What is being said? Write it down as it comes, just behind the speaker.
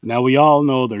Now we all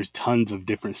know there's tons of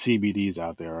different CBDs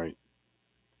out there, right?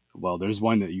 Well, there's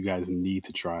one that you guys need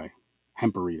to try.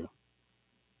 Hemperita.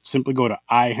 Simply go to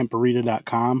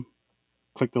ihemperita.com,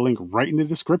 click the link right in the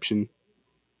description,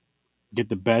 get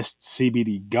the best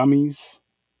CBD gummies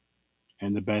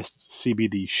and the best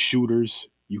CBD shooters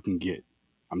you can get.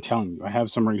 I'm telling you, I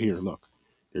have some right here. Look,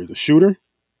 there's a shooter,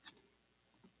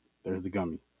 there's the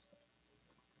gummy.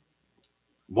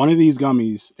 One of these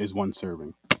gummies is one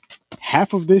serving.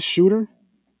 Half of this shooter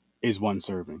is one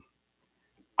serving.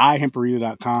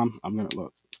 ihemperita.com. I'm going to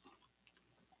look.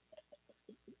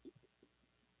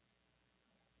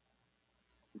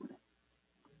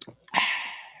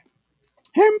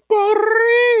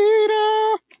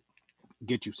 Hemperita.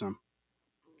 Get you some.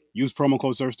 Use promo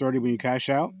code SURF30 when you cash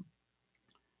out.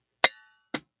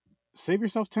 Save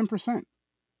yourself 10%.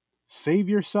 Save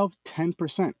yourself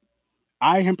 10%.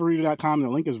 ihemperita.com. The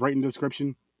link is right in the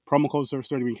description. Promo code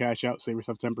SURF30 when you cash out. Save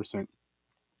yourself 10%.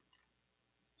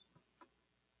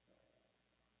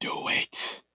 Do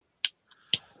it.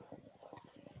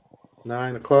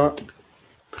 9:00.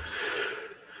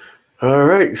 All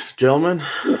right, gentlemen.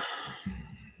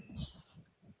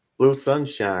 Blue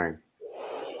Sunshine.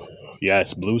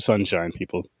 Yes, blue sunshine,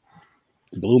 people.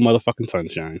 Blue motherfucking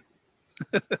sunshine.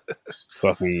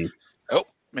 Fucking. Oh,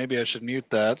 maybe I should mute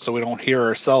that so we don't hear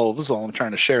ourselves while I'm trying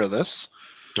to share this.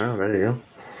 Oh, there you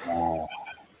go.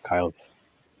 Kyle's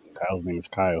name is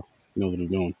Kyle. He knows what he's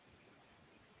doing.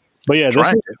 But yeah, this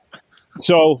was,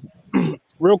 so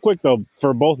real quick though,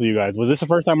 for both of you guys, was this the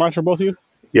first time watch for both of you?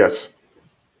 Yes.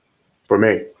 For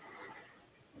me.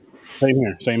 Same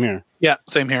here. Yeah,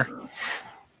 same here.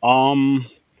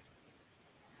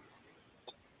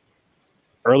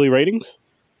 Early ratings?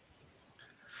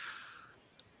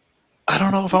 I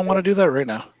don't know if I want to do that right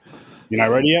now. You're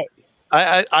not ready yet?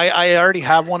 I already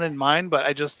have one in mind, but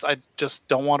I just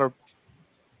don't want to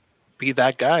be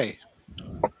that guy.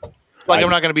 Like,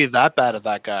 I'm not going to be that bad at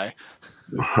that guy.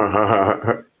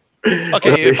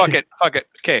 Okay, fuck it.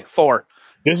 Okay, 4.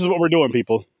 This is what we're doing,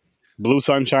 people. Blue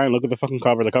Sunshine. Look at the fucking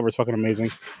cover. The cover is fucking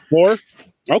amazing. 4.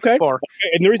 Okay. 4. Okay.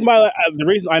 And the reason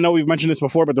I know we've mentioned this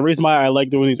before, but the reason why I like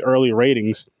doing these early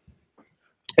ratings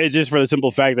is just for the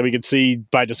simple fact that we can see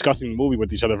by discussing the movie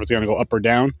with each other if it's going to go up or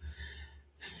down.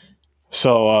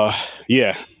 So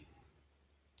yeah.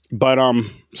 But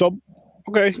so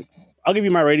okay, I'll give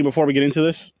you my rating before we get into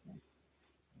this.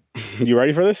 You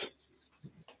ready for this?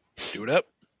 Do it up.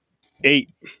 8.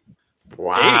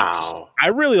 Wow. 8. I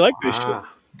really like this shit.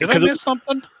 Did I miss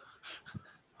something?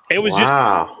 It was just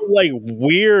like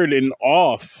weird and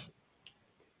off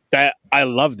that I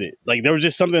loved it. Like there was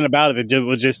just something about it that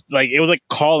was just like, it was like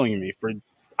calling me for,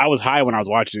 I was high when I was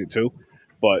watching it too,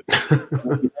 but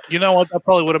you know what? That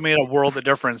probably would have made a world of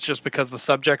difference just because the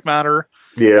subject matter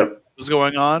was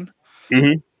going on.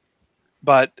 Mm-hmm.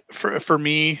 But for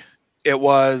me,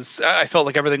 I felt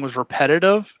like everything was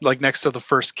repetitive, like next to the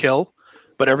first kill,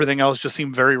 but everything else just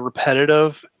seemed very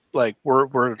repetitive. Like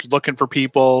we're looking for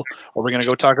people, or we're going to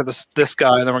go talk to this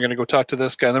guy, and then we're going to go talk to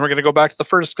this guy, and then we're going to go back to the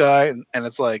first guy. And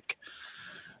it's like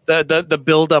the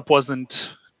buildup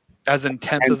wasn't as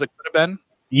intense as it could have been.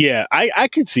 Yeah, I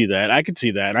could see that.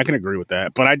 And I can agree with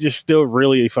that. But I just still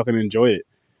really fucking enjoyed it.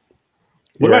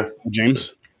 What about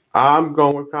James? I'm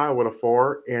going with Kyle with a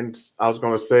 4. And I was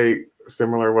going to say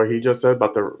similar to what he just said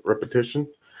about the repetition.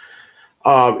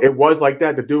 It was like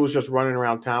that. The dude was just running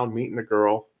around town, meeting a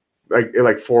girl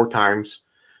like 4 times.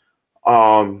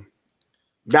 Now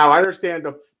I understand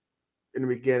in the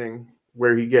beginning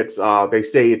where he gets, they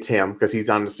say it's him because he's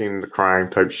on the scene of the crime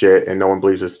type shit and no one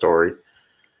believes his story.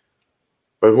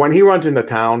 But when he runs into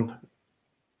town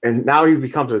and now he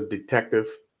becomes a detective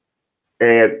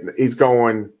and he's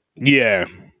going, yeah,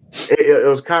 it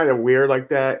was kind of weird like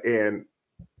that. And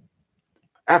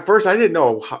at first I didn't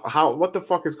know what the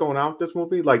fuck is going on with this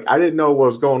movie. Like I didn't know what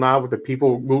was going on with the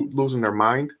people losing their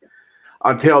mind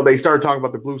until they started talking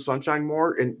about the blue sunshine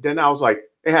more. And then I was like,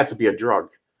 it has to be a drug,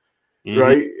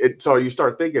 right? So you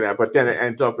start thinking that, but then it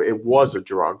ends up, it was a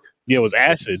drug. Yeah, it was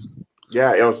acid.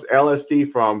 Yeah, it was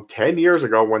LSD from 10 years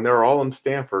ago when they were all in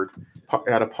Stanford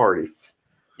at a party.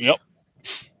 Yep.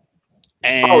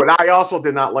 And I also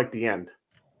did not like the end.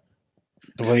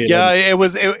 Yeah,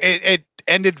 it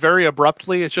ended very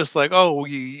abruptly. It's just like, oh,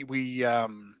 we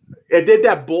it did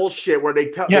that bullshit where they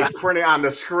print it on the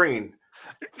screen.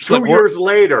 2 like, years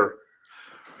later,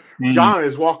 John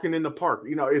is walking in the park.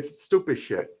 You know, it's stupid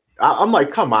shit. I'm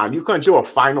like, come on, you couldn't do a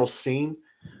final scene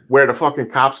where the fucking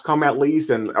cops come at least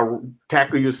and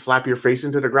tackle you, slap your face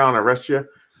into the ground, arrest you.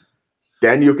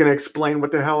 Then you can explain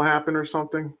what the hell happened or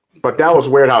something. But that was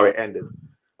weird how it ended.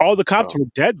 All the cops were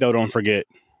dead, though, don't forget.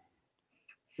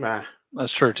 Nah.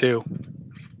 That's true too.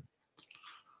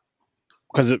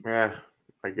 Because Yeah,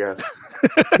 I guess.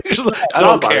 I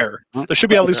don't Somebody. care. There should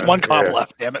be at least one cop Yeah.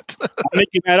 left. Damn it. I'm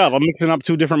making that up. I'm mixing up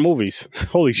two different movies.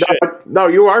 Holy shit. No,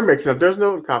 you are mixing up. There's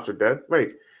no cops are dead.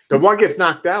 Wait, the one gets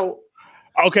knocked out.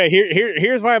 Okay,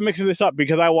 here's why I'm mixing this up,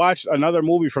 because I watched another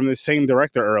movie from the same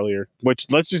director earlier. Which,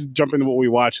 let's just jump into what we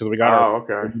watched, because we got our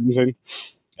Okay.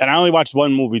 and I only watched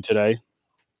one movie today,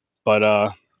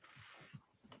 but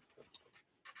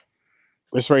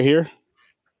this right here.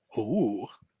 Ooh.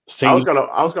 Same. I was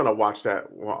gonna watch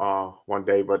that one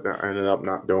day, but I ended up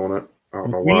not doing it. I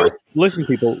don't know why. Listen,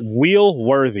 people, wheel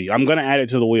worthy. I'm gonna add it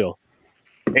to the wheel.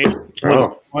 It was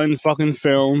a fun fucking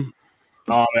film.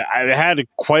 I had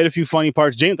quite a few funny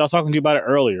parts. James, I was talking to you about it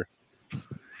earlier.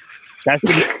 That's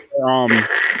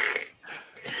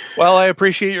Well, I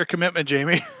appreciate your commitment,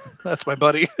 Jamie. That's my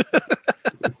buddy.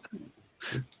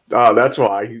 That's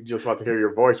why you just want to hear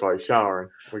your voice while you're showering.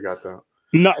 We got that.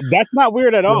 no, that's not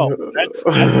weird at all.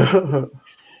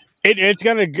 It's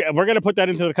we're gonna put that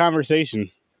into the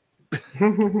conversation. I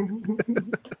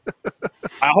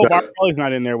hope R. Kelly's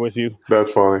not in there with you. That's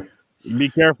funny. Be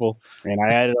careful. And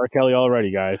I added R. Kelly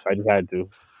already, guys. I just had to.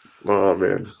 Oh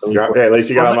man. Hey, at least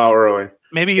you got him out early.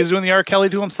 Maybe he's doing the R. Kelly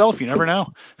to himself. You never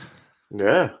know.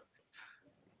 Yeah.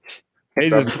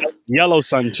 It's yellow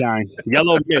sunshine.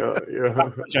 Yellow mist.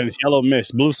 Sunshine. It's yellow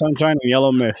mist. Blue sunshine and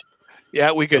yellow mist.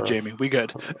 Yeah, we good, Jamie. We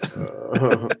good.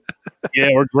 Yeah,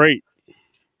 we're great.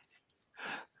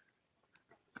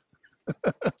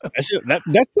 That's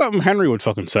something Henry would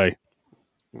fucking say.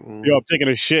 Yo, I'm taking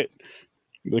a shit.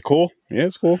 Like, cool? Yeah,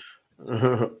 it's cool.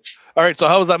 All right, so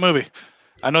how was that movie?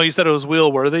 I know you said it was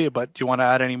wheel worthy, but do you want to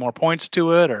add any more points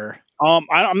to it, or? I'm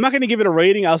not going to give it a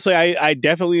rating. I'll say I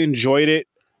definitely enjoyed it.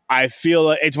 I feel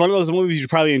like it's one of those movies you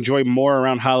probably enjoy more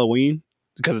around Halloween,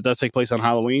 because it does take place on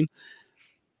Halloween.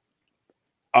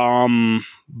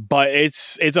 But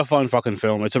it's a fun fucking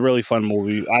film. It's a really fun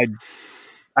movie. I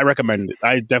recommend it.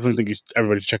 I definitely think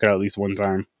everybody should check it out at least one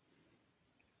time.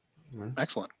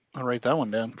 Excellent. I'll write that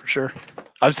one down for sure.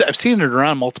 I've seen it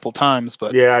around multiple times,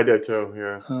 but yeah, I did too.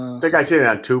 Yeah, I think I seen it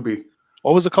on Tubi.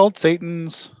 What was it called?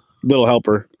 Satan's Little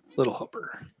Helper. Little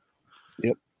Helper.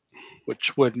 Yep.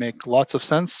 Which would make lots of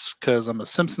sense because I'm a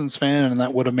Simpsons fan, and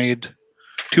that would have made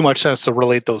too much sense to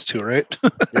relate those two, right?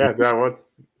 Yeah, that would.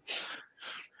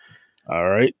 All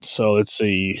right, so let's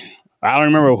see. I don't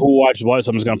remember who watched what, so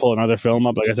I'm just gonna pull another film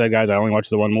up. Like I said, guys, I only watched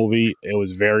the one movie. It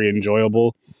was very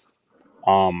enjoyable.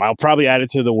 I'll probably add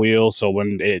it to the wheel, so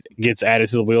when it gets added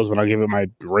to the wheels, when I give it my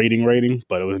rating,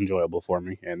 but it was enjoyable for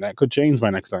me, and that could change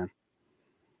by next time.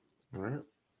 All right.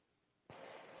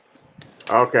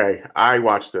 Okay, I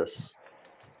watched this.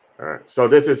 All right, so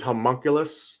this is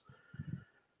Homunculus.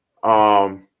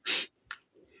 Someone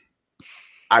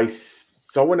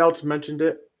else mentioned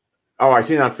it. Oh, I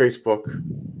seen it on Facebook,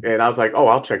 and I was like, "Oh,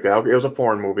 I'll check that out." It was a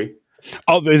foreign movie.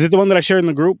 Oh, is it the one that I shared in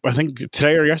the group? I think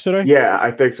today or yesterday. Yeah, I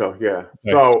think so. Yeah.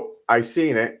 Okay. So I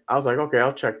seen it. I was like, "Okay,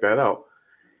 I'll check that out."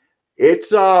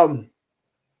 It's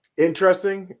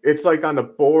interesting. It's like on the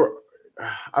board.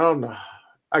 I don't know.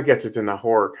 I guess it's in the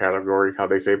horror category, how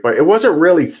they say, but it wasn't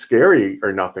really scary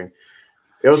or nothing.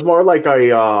 It was more like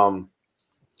a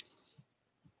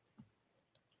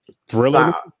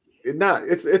Thriller.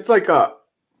 It's like a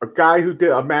guy who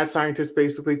did a mad scientist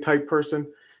basically type person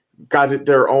got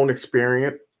their own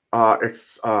experiment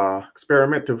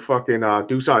to fucking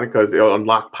do something because it'll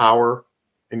unlock power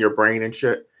in your brain and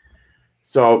shit.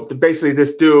 So basically,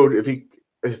 this dude,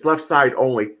 his left side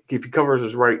only, if he covers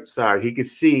his right side, he can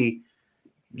see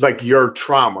like your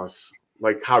traumas,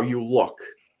 like how you look.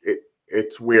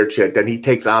 It's weird shit. Then he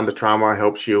takes on the trauma,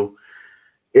 helps you.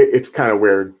 It's kind of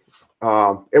weird.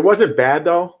 It wasn't bad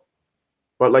though,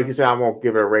 but like you said, I won't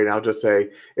give it a rating. I'll just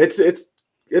say it's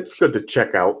good to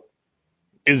check out.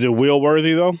 Is it wheel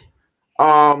worthy though?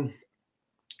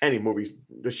 Any movies,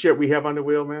 the shit we have on the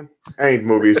wheel, man. Any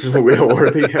movies wheel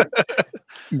worthy.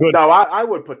 Good. No, I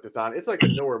would put this on. It's like a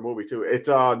newer movie too. It's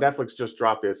Netflix just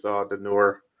dropped it. It's the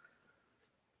newer.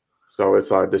 So it's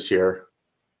this year.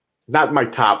 Not my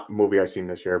top movie I've seen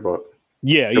this year, but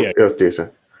it was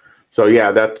decent. So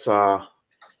yeah, that's the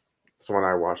one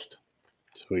I watched.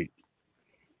 Sweet.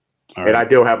 All right. I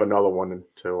do have another one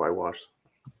too. I watched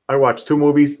 3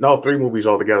 movies. No, 3 movies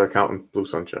altogether, counting Blue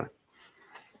Sunshine.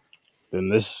 Then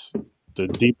the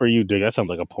deeper you dig, that sounds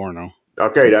like a porno.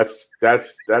 Okay, that's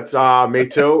me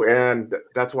too, and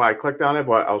that's why I clicked on it,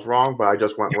 but I was wrong. But I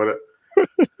just went with it.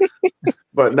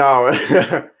 But no,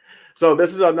 so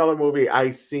this is another movie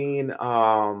I seen.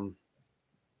 I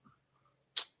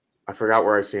forgot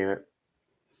where I seen it.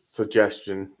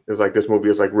 Suggestion. It was like this movie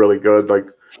is like really good, like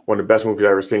one of the best movies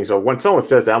I've ever seen. So when someone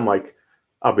says that, I'm like,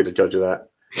 I'll be the judge of that.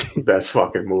 Best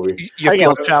fucking movie. You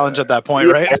feel challenged at that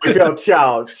point, right? I feel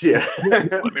challenged. Yeah.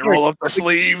 Let me roll up the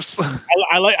sleeves.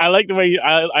 I like the way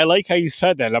I like how you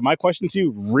said that. My question to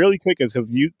you, really quick, is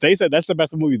because they said that's the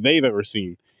best movie they've ever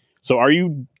seen. So are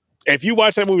you? If you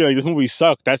watch that movie, like this movie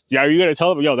sucked, are you gonna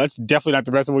tell them, yo, that's definitely not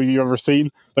the best movie you've ever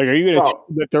seen? Like, are you gonna tell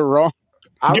them that they're wrong?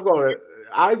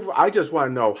 I just want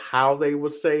to know how they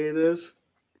would say it is.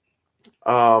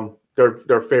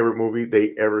 Their favorite movie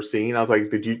they ever seen. I was like,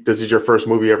 this is your first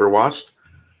movie you ever watched?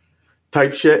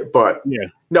 Type shit. But yeah,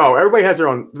 no, everybody has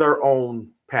their own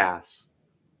pass.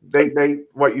 They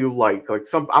what you like. Like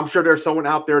I'm sure there's someone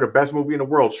out there, the best movie in the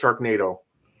world, Sharknado.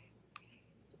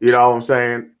 You know what I'm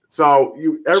saying? So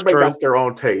everybody got their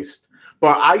own taste.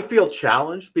 But I feel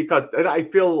challenged because I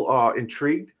feel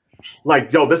intrigued.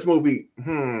 Like, yo, this movie,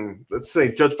 let's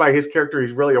say, judged by his character,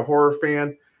 he's really a horror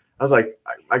fan. I was like,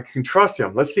 I can trust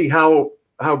him. Let's see how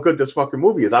good this fucking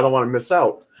movie is. I don't want to miss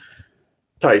out.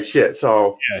 Type shit.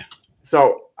 So,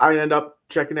 so I end up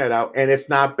checking that out, and it's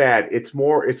not bad. It's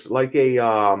like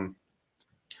a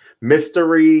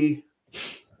mystery,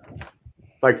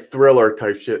 like thriller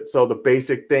type shit. So the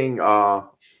basic thing, a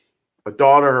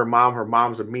daughter, her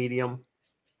mom's a medium.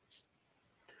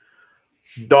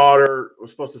 Daughter was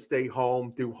supposed to stay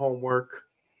home, do homework,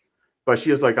 but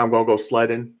she was like, I'm going to go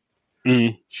sledding.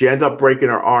 Mm-hmm. She ends up breaking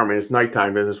her arm, and it's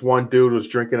nighttime. And this one dude was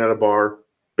drinking at a bar.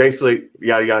 Basically,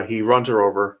 he runs her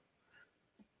over.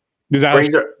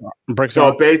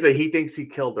 Basically, he thinks he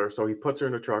killed her. So he puts her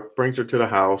in the truck, brings her to the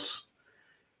house.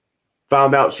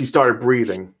 Found out she started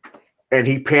breathing. And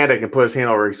he panicked and put his hand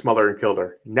over her. He smothered her and killed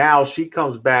her. Now she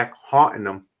comes back haunting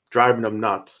him, driving him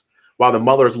nuts, while the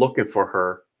mother's looking for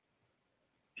her.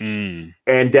 Mm.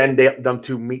 And then them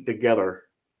two meet together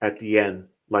at the end.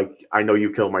 Like, I know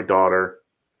you killed my daughter.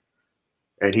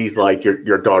 And he's like,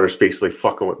 your daughter's basically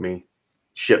fucking with me.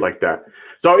 Shit like that.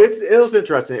 So it was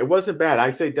interesting. It wasn't bad.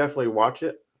 I say definitely watch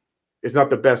it. It's not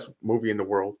the best movie in the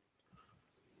world,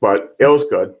 but it was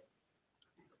good.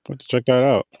 Let's check that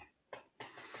out.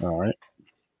 All right.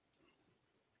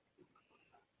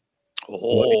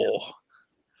 Oh.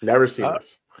 Never seen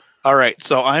this. All right.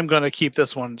 So I'm going to keep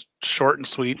this one short and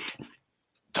sweet.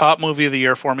 Top movie of the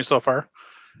year for me so far.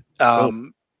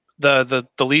 The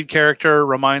lead character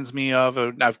reminds me of,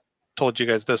 I've told you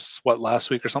guys this, last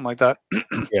week or something like that.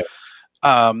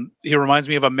 Yeah. He reminds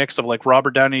me of a mix of like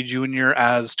Robert Downey Jr.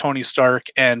 as Tony Stark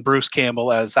and Bruce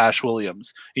Campbell as Ash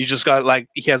Williams. He just got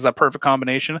he has that perfect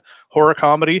combination. Horror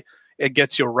comedy. It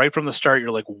gets you right from the start. You're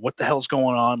like, what the hell's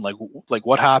going on? Like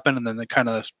what happened? And then the kind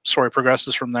of story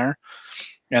progresses from there.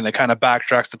 And it kind of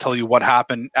backtracks to tell you what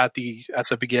happened at the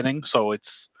beginning. So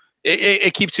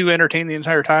it keeps you entertained the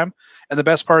entire time. And the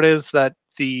best part is that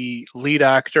the lead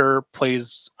actor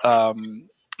plays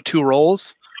 2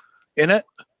 roles in it,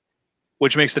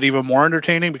 which makes it even more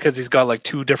entertaining because he's got like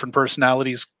 2 different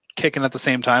personalities kicking at the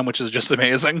same time, which is just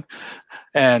amazing.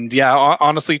 And yeah,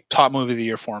 honestly, top movie of the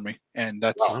year for me. And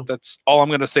that's all I'm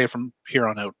going to say from here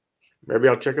on out. Maybe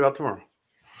I'll check it out tomorrow.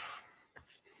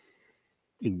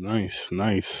 Nice.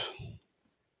 Let's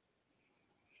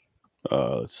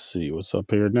see what's up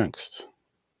here next.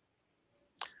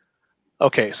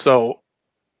 Okay, so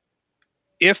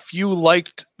if you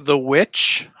liked The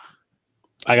Witch,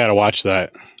 I gotta watch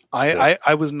that.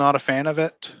 I was not a fan of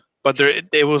it, but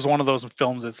it was one of those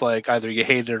films. It's like either you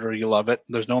hate it or you love it.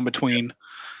 There's no in between.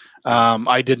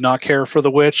 I did not care for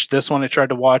The Witch. This one, I tried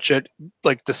to watch it.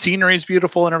 Like the scenery is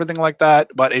beautiful and everything like that,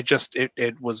 but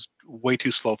it was way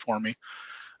too slow for me.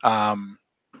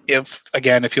 If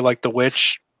you like The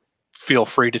Witch, feel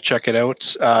free to check it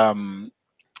out.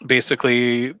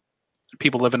 Basically,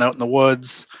 people living out in the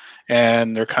woods,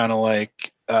 and they're kind of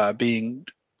like being,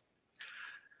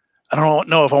 I don't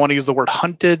know if I want to use the word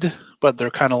hunted, but they're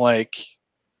kind of like,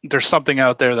 there's something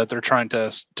out there that they're trying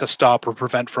to stop or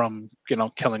prevent from,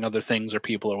 killing other things or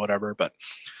people or whatever. But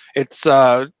it's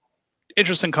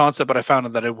interesting concept, but I found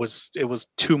that it was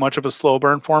too much of a slow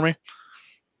burn for me.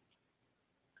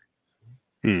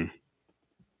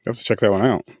 Let's check that one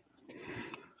out.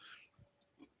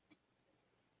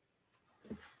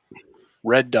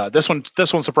 Red Dot. This one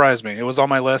surprised me. It was on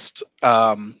my list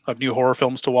of new horror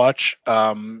films to watch.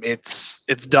 It's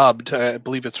dubbed. I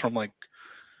believe it's from like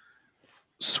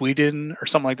Sweden or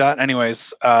something like that.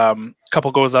 Anyways,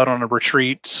 couple goes out on a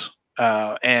retreat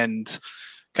and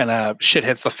kind of shit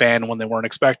hits the fan when they weren't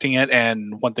expecting it,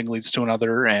 and one thing leads to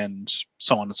another, and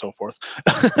so on and so forth.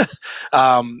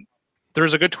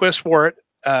 There's a good twist for it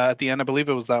at the end. I believe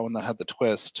it was that one that had the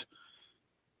twist.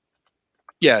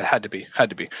 Yeah, it had to be.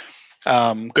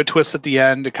 Good twist at the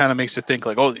end. It kind of makes you think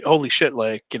like, oh, holy shit,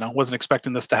 like, wasn't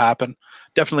expecting this to happen.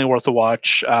 Definitely worth a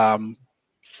watch.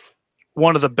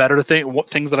 one of the better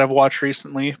things that I've watched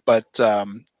recently, but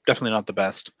definitely not the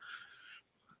best.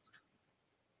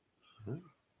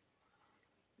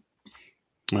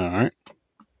 All right.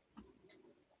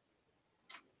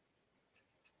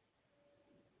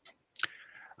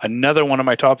 Another one of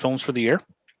my top films for the year.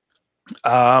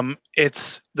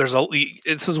 This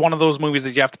is one of those movies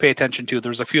that you have to pay attention to.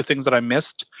 There's a few things that I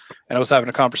missed, and I was having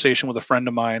a conversation with a friend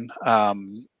of mine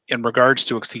in regards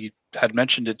to it, because he had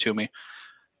mentioned it to me,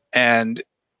 and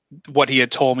what he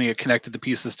had told me, it connected the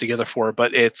pieces together for.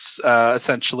 But it's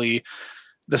essentially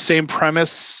the same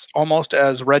premise almost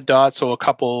as Red Dot. So a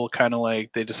couple kind of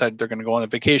like, they decided they're going to go on a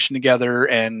vacation together,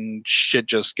 and shit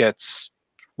just gets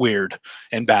weird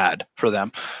and bad for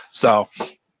them. So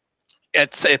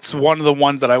it's one of the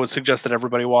ones that I would suggest that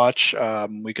everybody watch.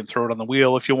 We can throw it on the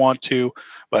wheel if you want to,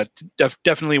 but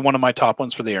definitely one of my top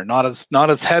ones for the year. Not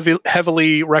as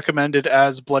heavily recommended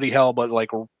as Bloody Hell, but like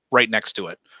right next to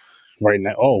it. Right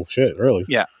now. Oh shit! Really?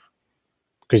 Yeah.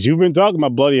 Because you've been talking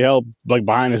about Bloody Hell like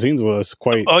behind the scenes with us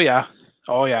quite. Oh yeah.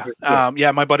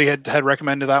 Yeah, my buddy had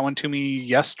recommended that one to me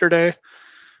yesterday,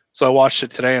 so I watched it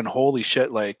today, and holy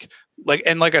shit, like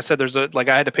I said, there's I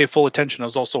had to pay full attention. I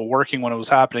was also working when it was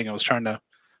happening. I was trying to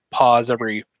pause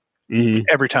every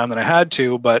time that I had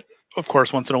to, but of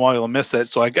course, once in a while you'll miss it.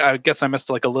 So I guess I missed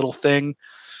like a little thing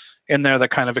in there that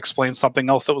kind of explains something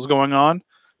else that was going on.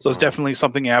 So it's definitely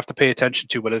something you have to pay attention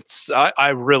to. But I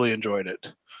really enjoyed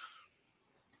it.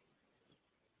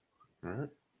 All right.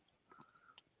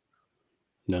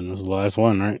 Then this is the last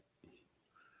one, right?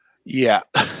 Yeah.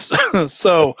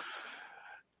 So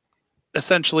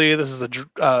essentially, this is a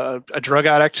drug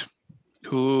addict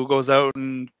who goes out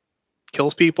and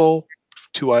kills people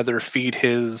to either feed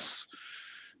his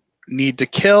need to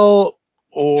kill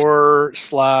or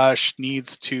 /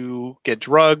 needs to get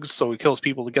drugs. So he kills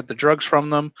people to get the drugs from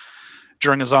them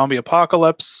during a zombie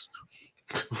apocalypse.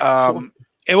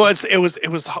 It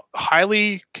was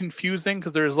highly confusing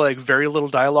because there's like very little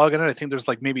dialogue in it. I think there's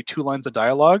like maybe 2 lines of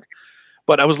dialogue.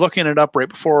 But I was looking it up right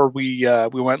before we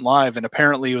went live, and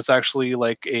apparently it was actually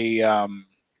like a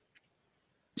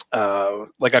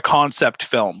concept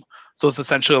film. So it's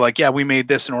essentially like, yeah, we made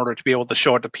this in order to be able to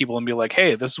show it to people and be like,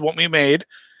 hey, this is what we made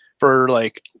for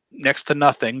like next to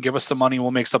nothing. Give us some money, we'll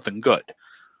make something good.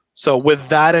 So with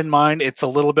that in mind, it's a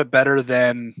little bit better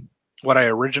than what I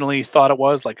originally thought it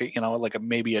was, like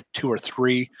maybe a 2 or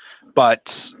 3.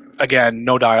 But again,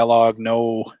 no dialogue,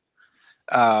 no.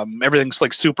 Everything's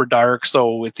like super dark,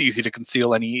 so it's easy to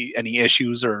conceal any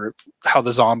issues or how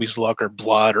the zombies look or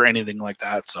blood or anything like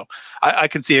that. So I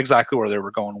can see exactly where they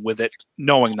were going with it,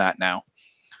 knowing that now.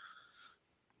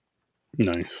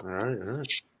 Nice. All right.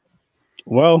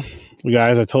 Well,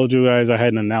 guys, I told you guys I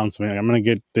had an announcement. I'm gonna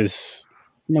get this.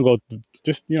 I'm gonna go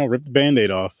just rip the Band-Aid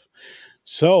off.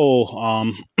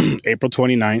 So April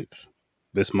 29th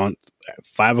this month at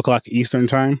 5:00 Eastern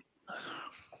time,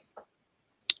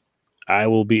 I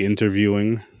will be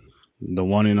interviewing the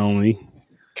one and only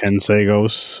Ken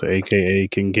Sagos, aka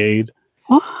Kincaid.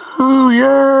 Woo,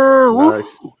 yeah.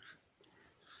 Nice.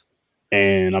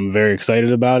 And I'm very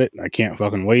excited about it. I can't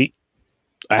fucking wait.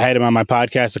 I had him on my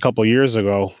podcast a couple years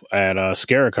ago at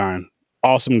Scaricon.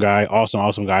 Awesome guy.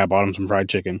 Awesome guy. I bought him some fried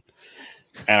chicken.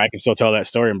 And I can still tell that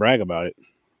story and brag about it.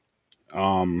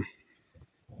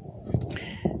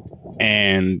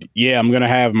 And yeah, I'm going to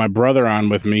have my brother on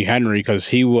with me, Henry, because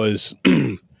he was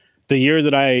the year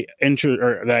that I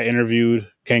interviewed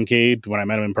Kincaid when I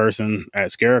met him in person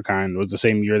at Scaricon was the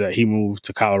same year that he moved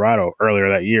to Colorado earlier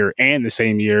that year, and the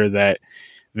same year that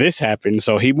this happened.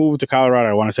 So he moved to Colorado,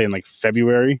 I want to say in like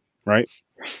February, right?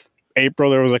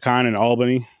 April, there was a con in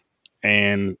Albany,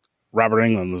 and Robert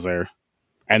Englund was there.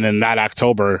 And then that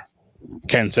October,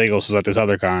 Ken Sagos was at this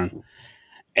other con.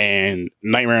 And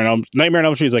Nightmare on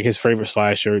Elm Street is like his favorite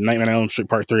slasher. Nightmare on Elm Street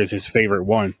Part 3 is his favorite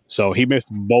one. So he missed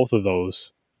both of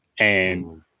those.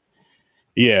 And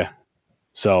yeah.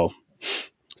 So,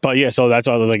 but yeah, so that's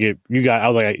all I was like, you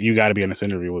got to be on this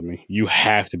interview with me. You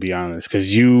have to be on this because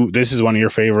this is one of your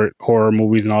favorite horror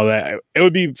movies and all that. It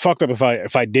would be fucked up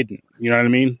if I didn't. You know what I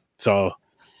mean? So.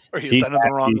 Or you sent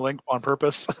the wrong link on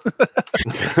purpose.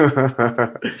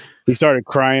 He started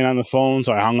crying on the phone,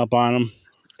 so I hung up on him.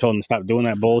 Told him to stop doing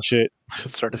that bullshit.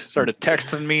 Started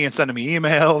texting me and sending me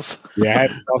emails. Yeah, I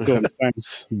had to talk to him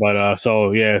since. But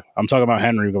so yeah, I'm talking about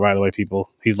Henry, by the way,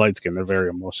 people. He's light skinned, they're very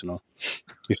emotional.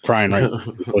 He's crying right now.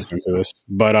 He's listening to this.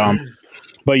 But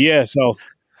yeah, so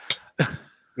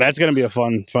that's gonna be a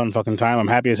fun fucking time. I'm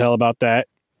happy as hell about that.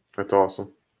 That's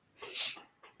awesome.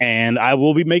 And I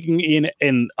will be making in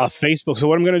a Facebook. So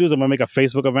what I'm going to do is I'm going to make a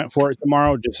Facebook event for it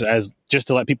tomorrow, just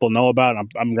to let people know about it.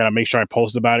 I'm going to make sure I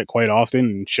post about it quite often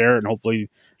and share it, and hopefully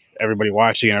everybody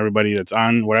watching and everybody that's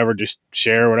on whatever, just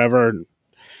share whatever.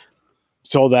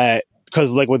 So that,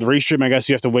 because like with Restream, I guess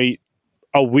you have to wait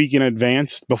a week in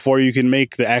advance before you can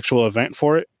make the actual event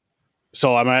for it.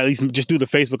 So I'm at least just do the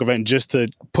Facebook event just to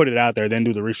put it out there, then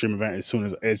do the Restream event as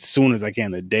soon as I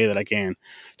can, the day that I can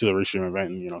do the Restream event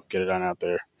and get it on out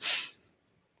there.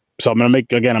 So I'm gonna make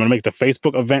the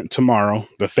Facebook event tomorrow, and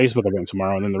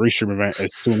then the Restream event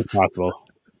as soon as possible.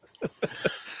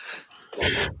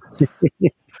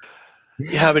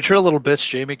 Yeah, but you're a little bitch,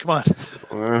 Jamie. Come on.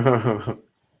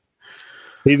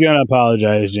 He's gonna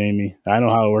apologize, Jamie. I know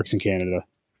how it works in Canada.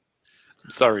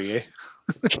 I'm sorry, eh?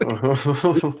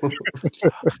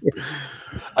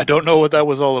 I don't know what that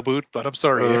was all about, but I'm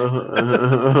sorry.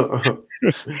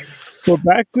 So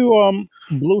back to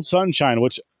Blue Sunshine,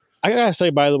 which I gotta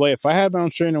say, by the way, if I had my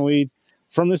own strain of weed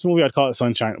from this movie, I'd call it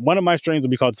Sunshine. One of my strains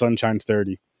would be called Sunshine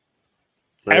Sturdy.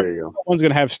 There you go. Everyone's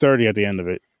gonna have Sturdy at the end of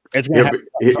it. It's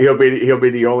he'll be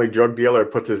the only drug dealer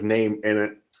that puts his name in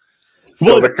it.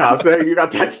 So the cops say, "You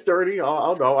got that Sturdy?"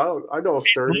 I know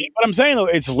Sturdy. But I'm saying though,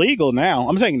 it's legal now.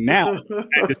 I'm saying now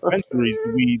at dispensaries,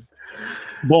 weed.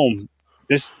 Boom,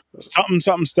 this something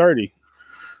Sturdy.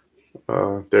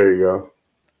 There you go.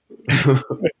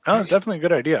 Oh, definitely a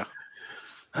good idea.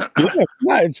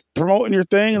 Yeah, it's promoting your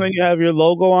thing, and then you have your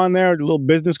logo on there, a little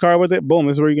business card with it. Boom,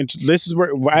 this is where you can. This is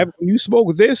where when you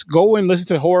smoke this, go and listen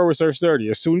to Horror Research Sturdy.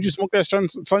 As soon as you smoke that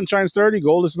Sunshine Sturdy,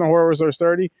 go listen to Horror Research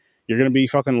Sturdy. You're gonna be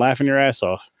fucking laughing your ass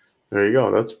off. There you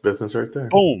go. That's business right there.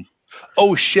 Boom.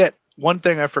 Oh shit! One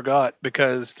thing I forgot,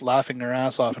 because laughing their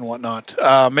ass off and whatnot.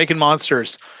 Making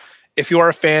Monsters. If you are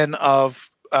a fan of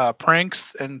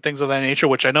pranks and things of that nature,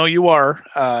 which I know you are,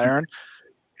 Aaron,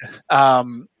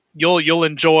 you'll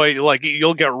enjoy. Like,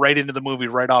 you'll get right into the movie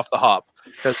right off the hop,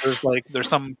 because there's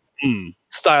some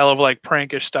style of like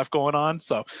prankish stuff going on.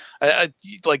 So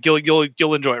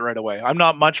you'll enjoy it right away. I'm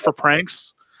not much for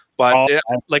pranks, but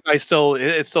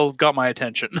it still got my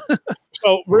attention.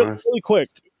 So really quick,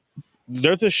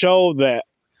 there's a show that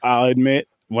I'll admit,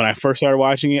 when I first started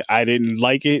watching it, I didn't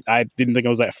like it. I didn't think it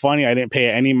was that funny. I didn't pay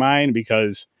it any mind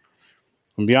because,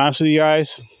 to be honest with you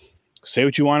guys, say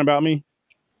what you want about me,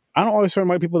 I don't always find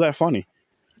white people that funny.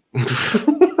 But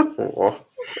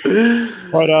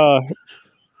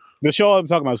the show I'm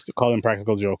talking about is called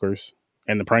Impractical Jokers,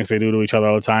 and the pranks they do to each other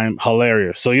all the time,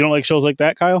 hilarious. So you don't like shows like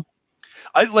that, Kyle?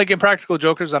 I like Impractical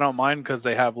Jokers. I don't mind because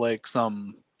they have like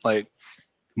some like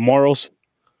morals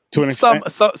to an extent.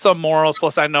 Some morals.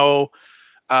 Plus, I know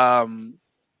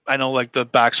like the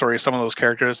backstory of some of those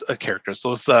characters,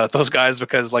 those guys,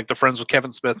 because like they're friends with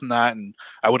Kevin Smith and that, and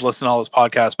I would listen to all his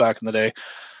podcasts back in the day.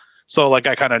 So like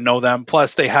I kind of know them.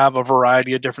 Plus, they have a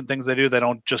variety of different things they do. They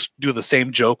don't just do the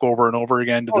same joke over and over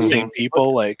again to the same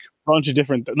people. Like a bunch of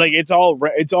different, like it's all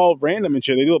random and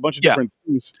shit. They do a bunch of different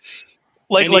things.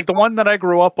 Like the one that I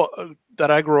grew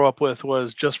up with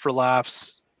was Just for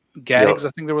Laughs Gags, I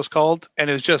think that was called, and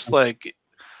it's just like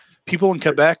people in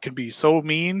Quebec can be so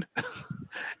mean,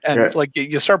 and like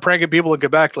you start pranking people in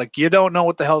Quebec, like you don't know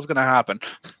what the hell is going to happen.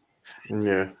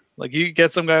 Yeah, like you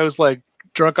get some guy who's like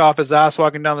drunk off his ass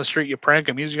walking down the street, you prank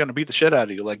him, he's going to beat the shit out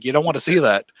of you. Like you don't want to see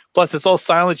that. Plus, it's all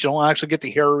silent; you don't actually get to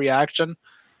hear a reaction.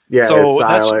 Yeah, so it's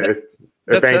silent.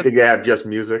 If anything, they have just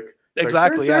music.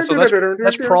 Exactly, yeah. So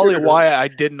that's probably why I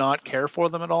did not care for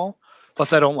them at all.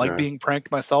 Plus, I don't like being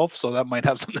pranked myself, so that might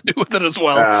have something to do with it as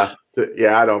well.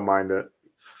 I don't mind it.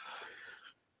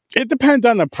 It depends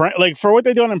on the prank. Like for what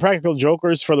they do on Impractical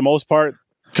Jokers, for the most part,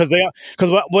 because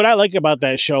what I like about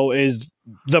that show is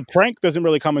the prank doesn't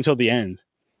really come until the end,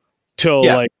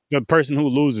 like the person who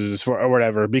loses or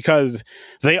whatever. Because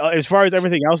they, as far as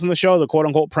everything else in the show, the quote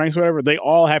unquote pranks, or whatever, they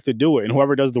all have to do it, and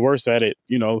whoever does the worst at it,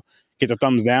 gets a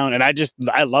thumbs down. And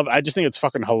I love it. I just think it's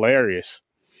fucking hilarious.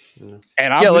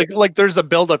 And like there's a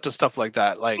build up to stuff like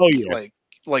that. Like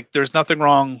there's nothing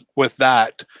wrong with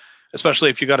that, especially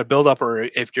if you got a build up, or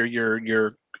if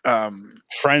you're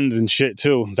friends and shit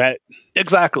too. That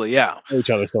exactly, yeah, know each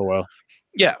other so well.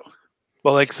 Yeah,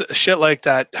 well, like shit like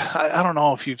that. I don't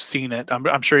know if you've seen it.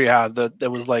 I'm sure you have. There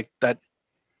was like that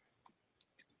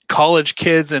college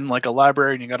kids in like a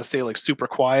library, and you got to stay like super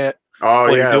quiet.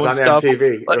 Oh yeah, it was on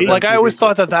MTV. Like I always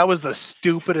thought that was the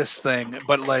stupidest thing,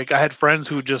 but like I had friends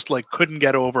who just like couldn't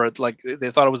get over it. Like they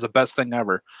thought it was the best thing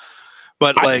ever.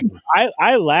 But like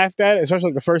I laughed at it, especially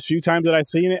like the first few times that I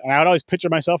seen it, and I would always picture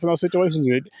myself in those situations.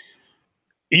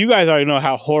 You guys already know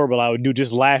how horrible I would do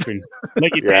just laughing.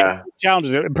 Like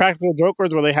challenges, Impractical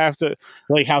Jokers, where they have to,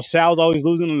 like how Sal's always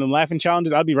losing in the laughing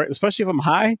challenges. I'd be right, especially if I'm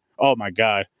high. Oh my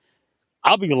god,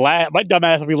 I'll be laughing. My dumb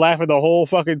ass will be laughing the whole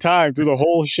fucking time through the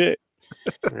whole shit.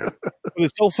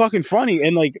 It's so fucking funny,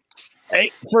 and like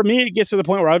For me, it gets to the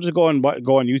point where I'll just go on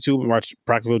YouTube and watch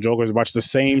Practical Jokers and watch the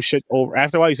same shit over.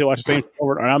 After a while, you say watch the same shit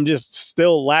over, and I'm just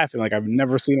still laughing like I've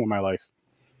never seen it in my life.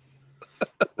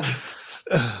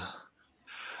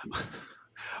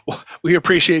 We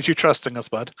appreciate you trusting us,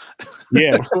 bud.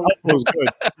 Yeah, that was good.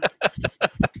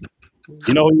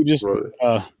 You know, you just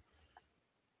someone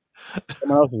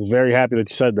else is very happy that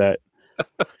you said that.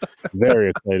 Very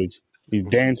excited. He's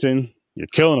dancing. You're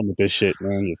killing him with this shit,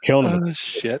 man. You're killing him. Oh,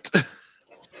 shit.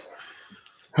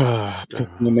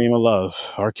 Just in the name of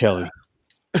love, R. Kelly.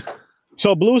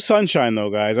 So Blue Sunshine,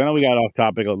 though, guys. I know we got off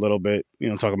topic a little bit. You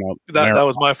know, talking about that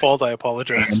was my fault. I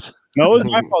apologize. No, it was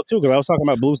my fault too, because I was talking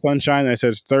about Blue Sunshine. And I said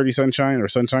it's 30 Sunshine or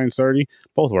Sunshine's 30.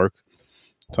 Both work.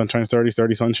 Sunshine's 30,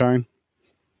 30 Sunshine.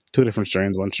 Two different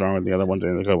strains. One's stronger than the other. One's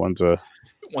indica. One's the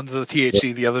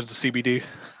THC. The other's the CBD.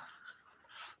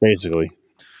 Basically.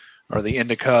 Or the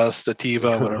indica,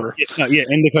 sativa, whatever. Yeah,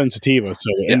 indica and sativa. So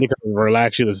the indica will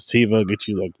relax you. The sativa get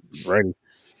you like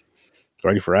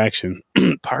ready for action.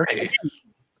 Party.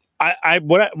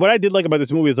 What I did like about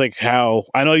this movie is like how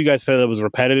I know you guys said it was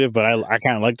repetitive, but I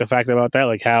kind of like the fact about that,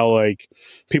 like how like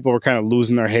people were kind of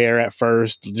losing their hair at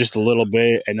first, just a little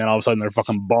bit, and then all of a sudden they're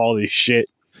fucking bald as shit,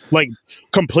 like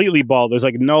completely bald. There's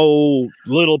like no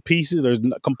little pieces. There's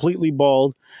completely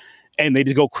bald, and they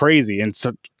just go crazy and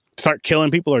start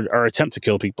killing people or attempt to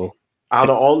kill people. Out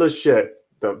of all this shit,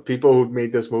 the people who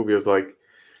made this movie was like,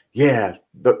 yeah,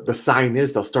 the sign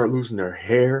is they'll start losing their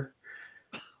hair.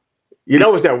 You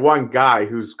know, it's that one guy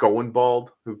who's going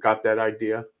bald who got that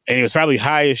idea. And he was probably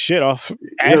high as shit off.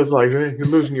 He was like, man, you're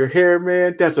losing your hair,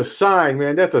 man. That's a sign,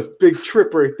 man. That's a big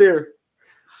trip right there.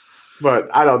 But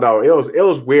I don't know. It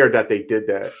was weird that they did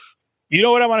that. You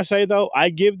know what I want to say, though? I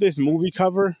give this movie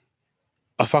cover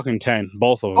a fucking 10.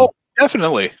 Both of them. Oh,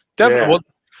 definitely. Yeah. Well,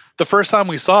 the first time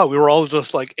we saw it, we were all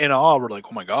just like in awe. We're like,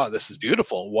 oh my God, this is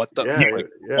beautiful. What the?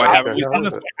 Why haven't we seen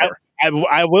this before?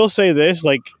 I will say this,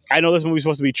 like, I know this movie's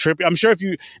supposed to be trippy. I'm sure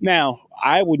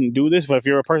I wouldn't do this, but if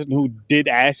you're a person who did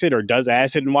acid or does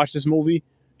acid and watch this movie,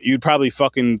 you'd probably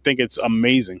fucking think it's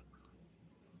amazing.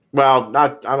 Well, I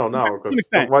don't know, because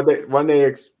when they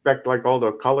expect like all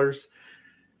the colors.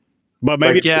 But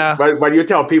maybe, But when you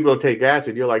tell people to take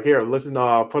acid, you're like, here, listen,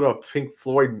 put a Pink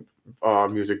Floyd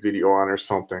music video on or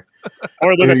something.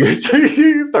 Or look at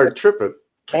you start tripping.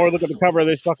 Or look at the cover of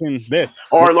this.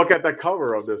 Or look at the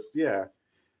cover of this. Yeah,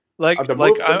 the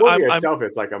movie itself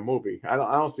is like a movie. I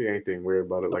don't see anything weird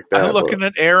about it like that. I'm looking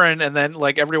at Aaron, and then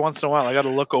like every once in a while, I got to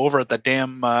look over at that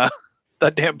damn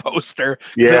poster.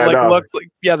 Yeah,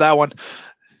 that one.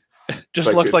 Just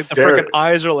like looks like the freaking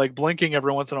eyes are like blinking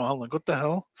every once in a while. I'm like, what the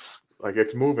hell? Like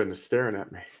it's moving, it's staring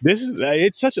at me.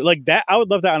 It's such like that. I would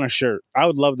love that on a shirt. I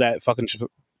would love that fucking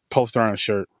poster on a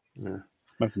shirt. Yeah.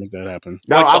 I have to make that happen.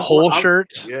 Now, like the whole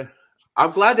shirt. Yeah,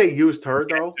 I'm glad they used her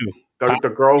though. The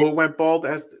girl who went bald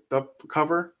as the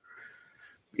cover,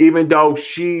 even though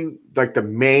she like the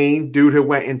main dude who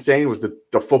went insane was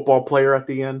the football player at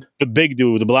the end. The big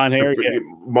dude with the blonde hair,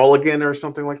 Mulligan or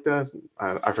something like that.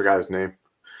 I forgot his name.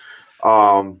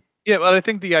 Yeah, but I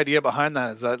think the idea behind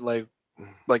that is that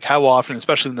like how often,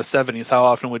 especially in the 70s, how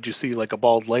often would you see like a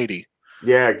bald lady?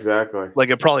 Yeah, exactly. Like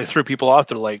it probably threw people off.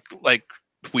 They're like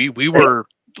we were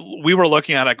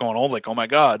looking at it going, oh my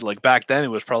God, like back then it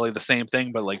was probably the same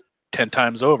thing but like 10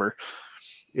 times over.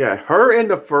 Yeah, her and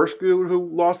the first dude who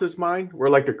lost his mind were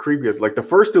like the creepiest. Like the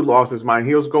first dude lost his mind.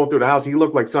 He was going through the house. He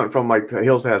looked like something from like The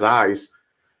Hills Has Eyes.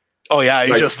 Oh yeah,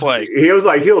 he's like, just like he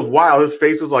was wild. His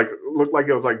face was like looked like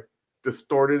it was like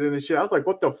distorted and shit. I was like,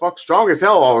 what the fuck? Strong as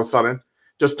hell all of a sudden.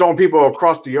 Just throwing people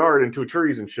across the yard into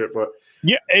trees and shit. But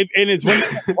yeah, and it's when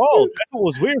that's what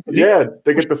was weird. Yeah,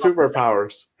 they get the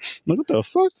superpowers. Like, what the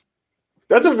fuck?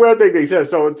 That's a weird thing they said.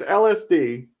 So it's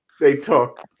LSD they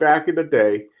took back in the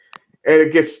day, and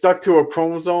it gets stuck to a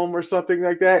chromosome or something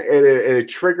like that, and it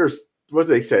triggers. What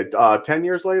they said? 10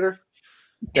 years later.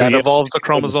 Yeah, it evolves the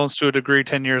chromosomes to a degree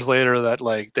 10 years later that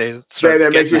like they start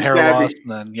getting the hair loss,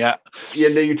 and then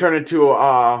and then you turn into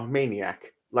a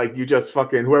maniac. Like you just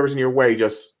fucking whoever's in your way,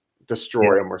 just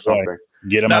destroy them or something. Right.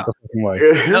 Get them out the fucking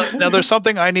way. now, there's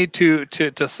something I need to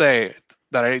say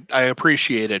that I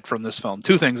appreciated from this film.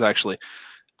 Two things actually.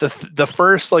 The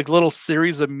first like little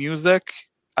series of music,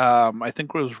 I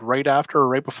think it was right after or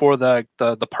right before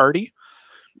the party.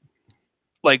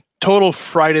 Like total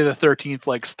Friday the 13th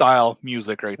like style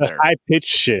music right there. High pitched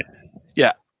shit.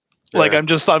 Yeah. Like I'm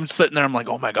sitting there, I'm like,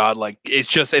 oh my God, like it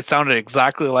sounded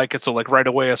exactly like it. So like right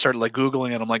away I started like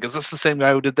Googling it. I'm like, is this the same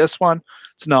guy who did this one?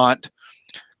 It's not.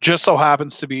 Just so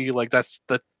happens to be like that's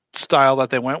the style that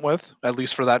they went with, at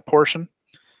least for that portion.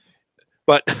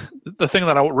 But the thing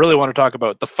that I really want to talk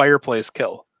about, the fireplace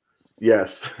kill.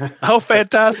 Yes. How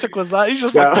fantastic was that? He's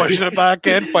just like pushing it back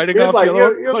in, fighting He was off like, the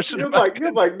other one, pushing he it was back like, he in.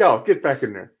 was like, no, get back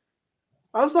in there.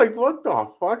 I was like, what the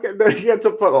fuck? And then he had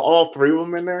to put all three of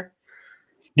them in there.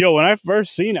 Yo, when I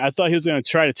first seen it, I thought he was gonna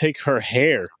try to take her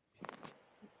hair.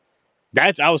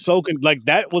 I was so like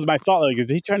that was my thought. Like, is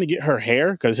he trying to get her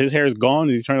hair because his hair is gone?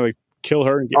 Is he trying to like kill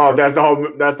her and get her? That's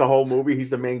the whole movie. He's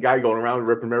the main guy going around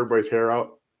ripping everybody's hair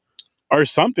out or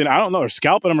something? I don't know, or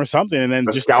scalping him or something, and then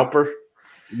just scalper.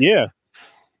 Yeah,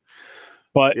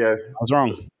 but yeah, I was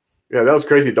wrong. Yeah, that was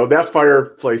crazy though. That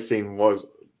fireplace scene was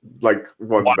like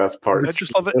one of the best parts. I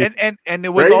just love it, and it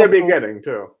was right also, in the beginning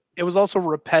too. It was also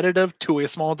repetitive to a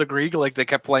small degree. Like they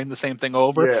kept playing the same thing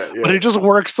over, yeah. But it just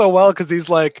works so well because he's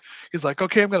like,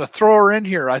 okay, I'm gonna throw her in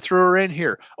here. I threw her in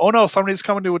here. Oh no, somebody's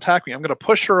coming to attack me. I'm gonna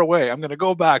push her away. I'm gonna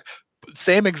go back.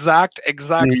 Same exact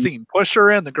scene. Push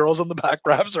her in. The girl's on the back,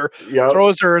 grabs her,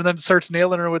 throws her, and then starts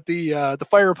nailing her with the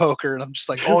fire poker. And I'm just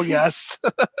like, oh yes.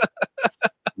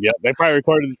 Yeah, they probably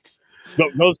recorded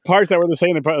those parts that were the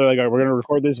same. They probably like, we're gonna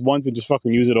record this once and just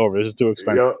fucking use it over. This is too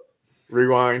expensive. Yep.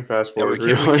 Rewind, fast forward.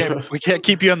 We can't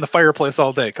keep you in the fireplace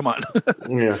all day. Come on.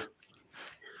 Yeah.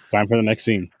 Time for the next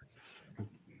scene.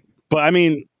 But I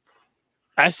mean,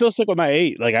 I still stick with my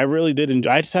 8. Like I really did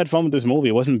enjoy. I just had fun with this movie.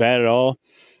 It wasn't bad at all.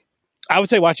 I would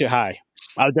say watch it high.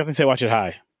 I would definitely say watch it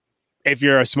high. If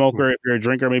you're a smoker, if you're a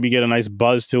drinker, maybe get a nice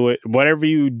buzz to it. Whatever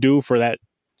you do for that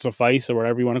suffice or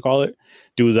whatever you want to call it,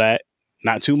 do that.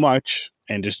 Not too much,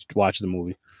 and just watch the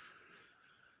movie.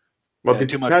 Well, it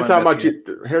depends how much you.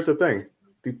 Here's the thing.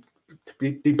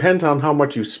 Depends on how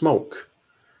much you smoke.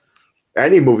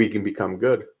 Any movie can become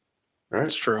good. Right?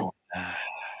 That's true.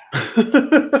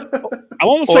 I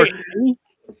won't say any,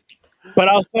 but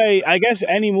I'll say I guess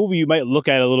any movie you might look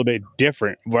at a little bit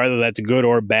different, whether that's good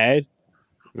or bad.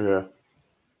 Yeah.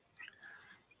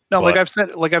 No, like I've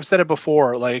said it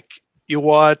before. Like you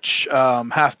watch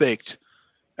Half Baked,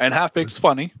 and Half Baked's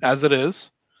funny as it is.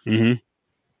 Mm-hmm.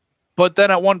 But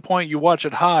then at one point you watch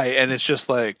it high, and it's just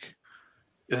like,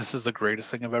 this is the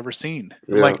greatest thing I've ever seen.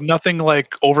 Yeah. Like nothing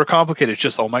like overcomplicated. It's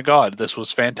just, oh my god, this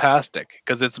was fantastic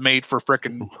because it's made for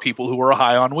frickin' people who are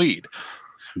high on weed.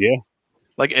 Yeah,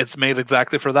 like it's made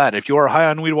exactly for that. If you are high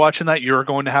on weed watching that, you're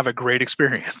going to have a great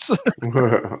experience.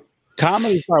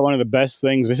 Comedy is probably one of the best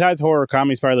things. Besides horror,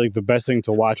 comedy is probably like the best thing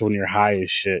to watch when you're high as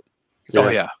shit. Yeah. Oh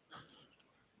yeah,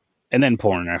 and then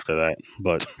porn after that.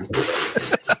 But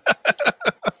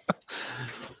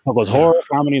it goes horror,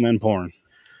 comedy, and then porn.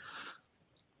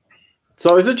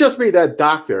 So is it just me, that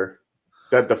doctor,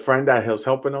 that the friend that was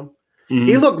helping him? Mm-hmm.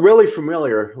 He looked really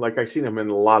familiar. Like I've seen him in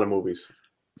a lot of movies.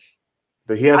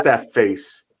 But he has that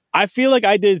face. I feel like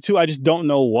I did too. I just don't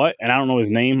know what, and I don't know his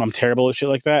name. I'm terrible at shit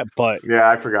like that. But yeah,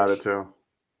 I forgot it too.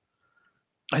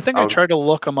 I think I tried to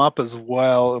look him up as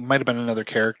well. It might have been another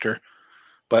character,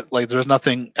 but like there's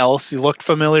nothing else. He looked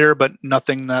familiar, but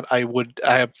nothing that I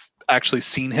have actually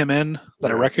seen him in that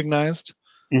I recognized.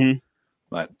 Mm-hmm.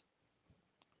 But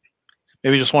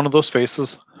maybe just one of those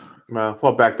faces.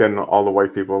 Well, back then all the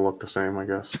white people looked the same, I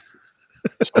guess.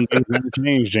 Some things never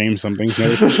change, James. Some things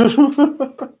never change.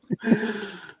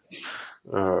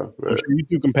 I'm sure you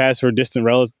two can pass for distant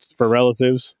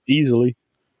relatives easily.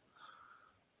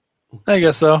 I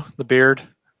guess so. The beard.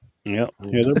 Yep.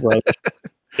 Yeah, they're brothers.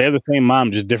 They have the same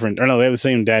mom, just different. Or no, they have the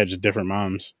same dad, just different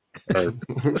moms. Or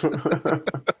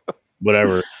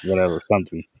whatever,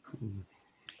 something.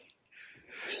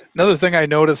 Another thing I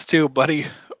noticed too, Buddy,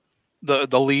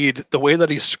 the lead, the way that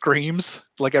he screams,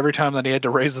 like every time that he had to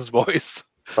raise his voice,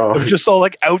 it was just so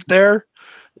like out there.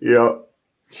 Yeah.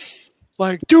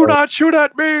 Like, do not shoot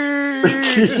at me.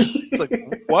 It's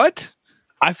like, what?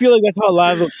 I feel like that's how a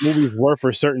lot of the movies were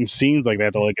for certain scenes like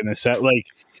that, though. Like in the set, like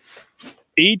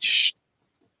each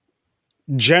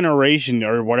generation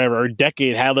or whatever, or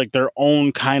decade had like their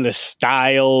own kind of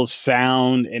style,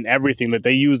 sound, and everything that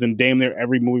they used in damn near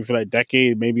every movie for that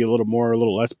decade. Maybe a little more, a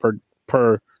little less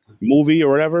per movie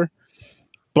or whatever.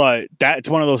 But that's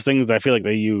one of those things that I feel like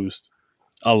they used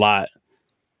a lot.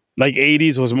 Like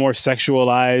 80s was more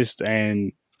sexualized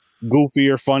and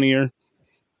goofier, funnier.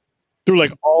 Through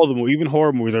like all the movies, even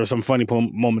horror movies, there were some funny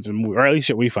moments in the movie, or at least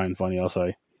shit we find funny, I'll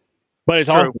say. But it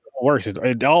all works.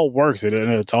 It all works, and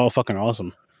it's all fucking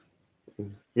awesome.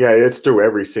 Yeah, it's through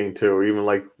every scene too. Even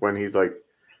like when he's like,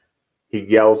 he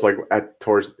yells like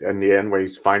towards in the end when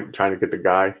he's trying to get the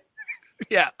guy.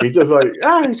 Yeah, he's just like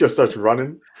he just starts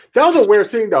running. That was a weird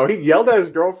scene though. He yelled at his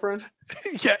girlfriend.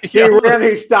 Yeah, he ran,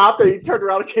 he stopped, and he turned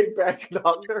around and came back and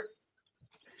hugged her.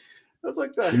 was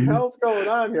like, the hell's going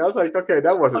on here? I was like, okay,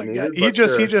 that wasn't needed. He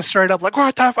just straight up like,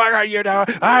 what the fuck are you doing?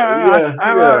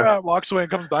 Walks away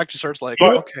and comes back, just starts like,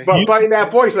 okay. But in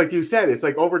that voice, like you said, it's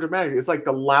like over dramatic. It's like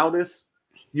the loudest.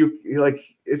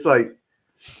 It's like,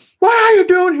 what are you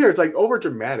doing here? It's like over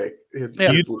dramatic.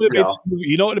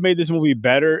 You know what made this movie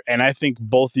better, and I think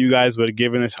both of you guys would have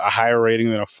given this a higher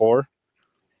rating than a 4.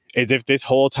 Is if this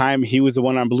whole time he was the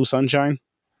one on Blue Sunshine.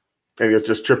 And he was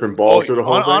just tripping balls through the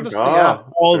whole thing. Honestly, yeah.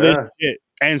 All this shit.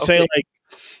 And say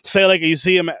like you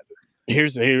see him.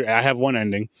 Here, I have one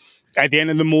ending. At the end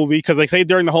of the movie, because like say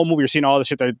during the whole movie, you're seeing all the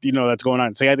shit that that's going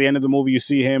on. Say at the end of the movie, you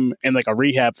see him in like a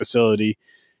rehab facility,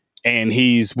 and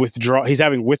he's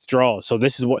having withdrawals. So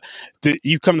this is what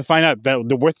you come to find out, that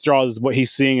the withdrawals is what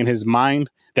he's seeing in his mind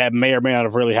that may or may not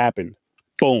have really happened.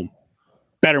 Boom,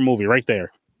 better movie right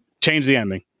there. Change the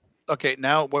ending. Okay,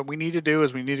 now what we need to do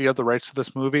is we need to get the rights to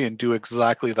this movie and do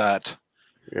exactly that.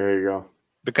 There you go.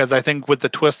 Because I think with the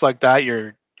twist like that,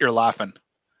 you're laughing.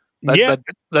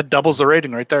 That doubles the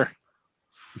rating right there.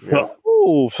 Yeah.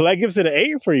 So that gives it an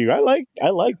 8 for you. I like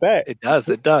that. It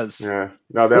does. Yeah.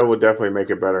 No, that would definitely make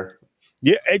it better.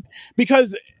 Yeah,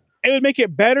 because it would make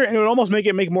it better, and it would almost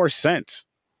make more sense.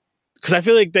 Because I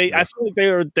feel like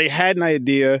they had an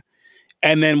idea,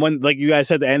 and then when, like you guys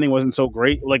said, the ending wasn't so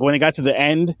great. Like when it got to the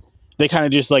end, they kind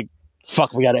of just like,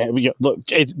 fuck, look,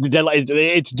 it's the deadline.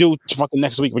 It's due fucking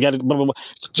next week. We got to boom,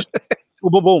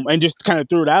 boom, boom, and just kind of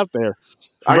threw it out there.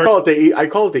 I call it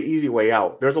the easy way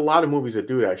out. There's a lot of movies that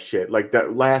do that shit. Like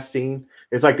that last scene,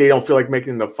 it's like they don't feel like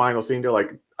making the final scene. They're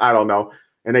like, I don't know,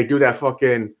 and they do that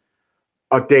fucking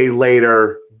a day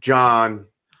later, John,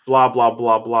 blah blah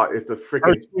blah blah. It's a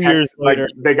freaking 2 years later.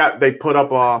 Like they put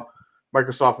up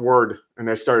Microsoft Word and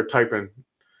they started typing.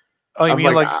 Oh, you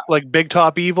mean like Big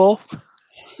Top Evil?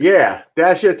 Yeah,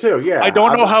 that shit too. Yeah, I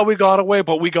don't know how we got away,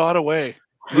 but we got away.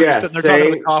 Yeah, sitting there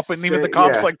talking to the cop, and even the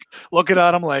cops like looking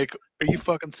at him like, "Are you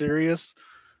fucking serious?"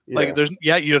 Yeah. Like,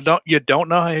 you don't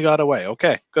know how you got away.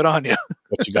 Okay, good on you.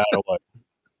 But you got away.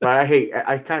 But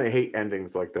I kind of hate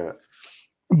endings like that.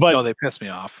 But no, they piss me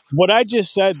off. What I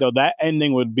just said though, that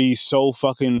ending would be so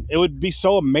it would be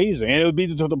so amazing, and it would be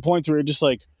to the point where you're just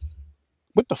like,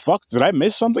 what the fuck? Did I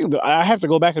miss something? I have to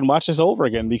go back and watch this over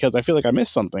again because I feel like I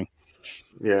missed something.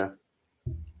 Yeah.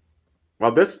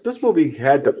 Well, this movie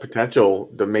had the potential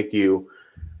to make you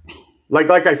like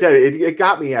I said, it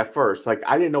got me at first. Like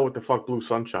I didn't know what the fuck Blue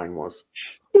Sunshine was.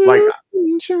 Like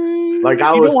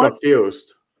I was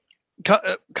confused.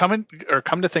 Come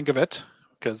to think of it,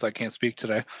 because I can't speak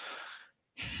today.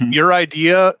 Your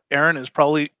idea, Aaron, is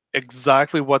probably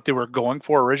exactly what they were going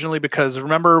for originally, because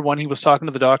remember when he was talking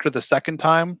to the doctor the second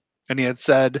time and he had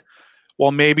said,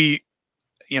 well, maybe,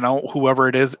 whoever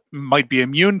it is might be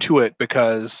immune to it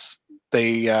because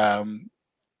they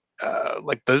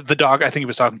like the dog, I think he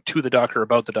was talking to the doctor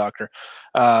about the doctor.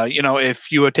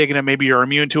 If you had taken it, maybe you're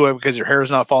immune to it because your hair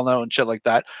is not falling out and shit like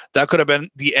that. That could have been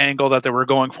the angle that they were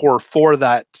going for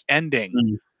that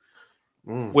ending,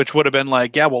 which would have been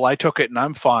like, yeah, well, I took it and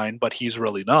I'm fine, but he's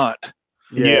really not.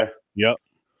 Yeah. Yep.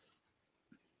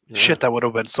 Shit, that would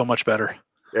have been so much better.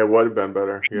 It would have been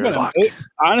better. Yeah.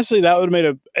 Honestly, that would have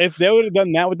made if they would have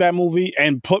done that with that movie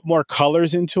and put more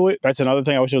colors into it. That's another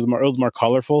thing. I wish it was more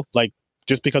colorful. Like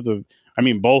just because of,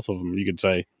 both of them, you could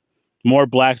say more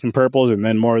blacks and purples, and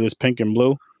then more of this pink and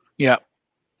blue. Yeah.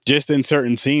 Just in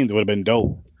certain scenes would have been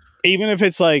dope. Even if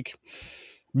it's like,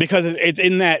 because it's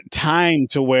in that time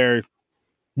to where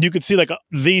you could see like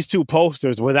these two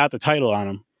posters without the title on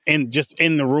them. And just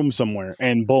in the room somewhere,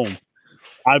 and boom,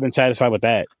 I've been satisfied with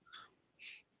that.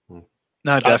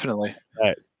 No, definitely.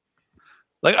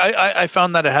 Like I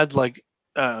found that it had like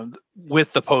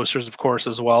with the posters, of course,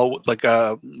 as well, like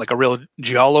a real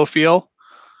giallo feel.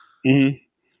 Mm-hmm.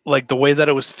 Like the way that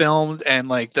it was filmed, and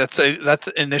like that's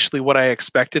initially what I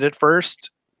expected at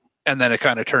first, and then it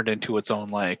kind of turned into its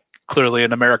own, like clearly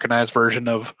an Americanized version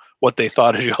of what they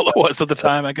thought a giallo was at the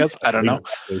time, I guess. I don't know.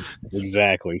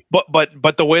 Exactly.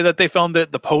 But the way that they filmed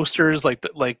it, the posters, like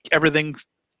everything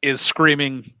is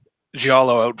screaming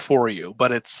giallo out for you,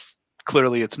 but it's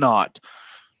clearly it's not.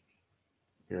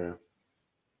 Yeah.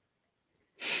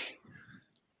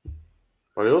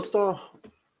 But it was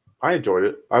I enjoyed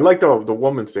it. I liked the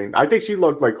woman scene. I think she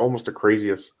looked like almost the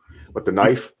craziest with the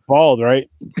knife. Bald, right?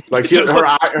 Like her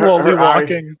walking.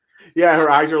 Eye, yeah,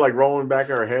 her eyes are like rolling back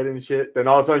in her head and shit. Then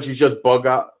all of a sudden she's just bug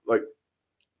out, like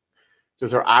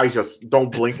just her eyes just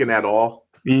don't blinking at all.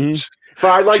 Mm-hmm.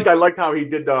 But I liked how he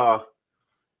did the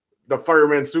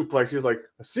fireman suplex. He was like,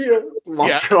 "See ya,"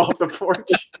 launched her off the porch.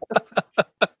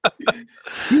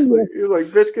 You're like,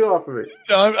 bitch, get off of me.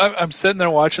 No, I'm sitting there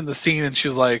watching the scene, and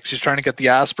she's trying to get the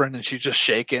aspirin, and she's just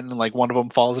shaking, and like one of them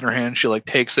falls in her hand. She like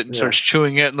takes it and starts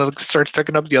chewing it, and then starts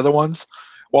picking up the other ones,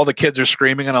 while the kids are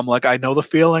screaming. And I'm like, I know the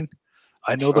feeling.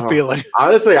 I know the feeling.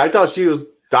 Honestly, I thought she was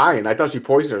dying. I thought she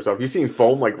poisoned herself. You seen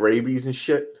foam like rabies and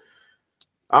shit?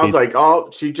 I was like, oh,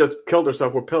 she just killed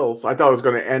herself with pills. I thought it was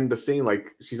going to end the scene like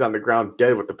she's on the ground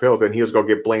dead with the pills, and he was going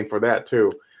to get blamed for that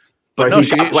too. But no,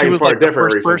 she was like the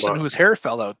first person whose hair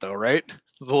fell out, though, right?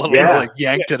 The little girl like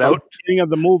yanked it out. Beginning of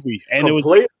the movie, and it was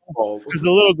because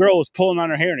the little girl was pulling on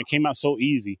her hair, and it came out so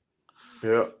easy.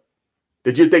 Yeah.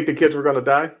 Did you think the kids were going to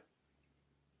die?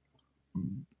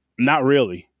 Not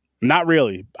really.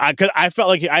 I felt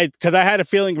like because I had a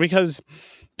feeling because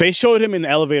they showed him in the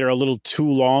elevator a little too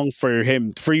long for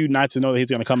you not to know that he's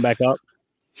going to come back up.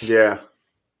 Yeah.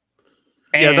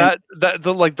 And that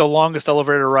the longest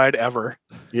elevator ride ever.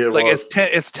 Yeah, like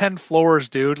it's 10 floors,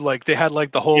 dude. Like they had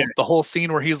like the whole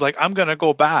scene where he's like, I'm gonna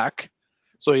go back.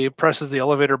 So he presses the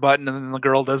elevator button, and then the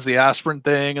girl does the aspirin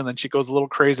thing, and then she goes a little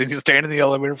crazy, and he's staying in the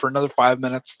elevator for another 5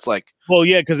 minutes. It's like, well,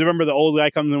 yeah, because remember the old guy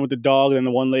comes in with the dog, and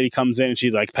the one lady comes in and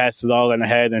she like pats the dog on the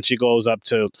head, and she goes up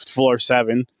to floor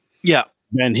 7. Yeah.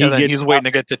 Then he's waiting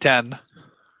to get to 10.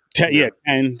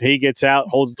 10. He gets out,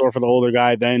 holds the door for the older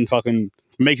guy, then fucking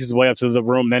makes his way up to the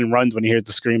room, then runs when he hears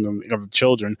the scream of the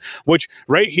children. Which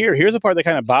right here's the part that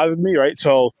kind of bothered me. Right,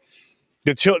 so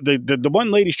the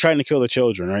one lady's trying to kill the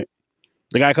children. Right,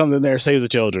 the guy comes in there, saves the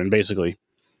children, basically,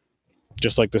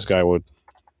 just like this guy would.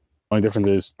 Only difference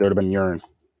is there would have been urine.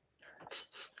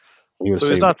 So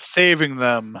he's not saving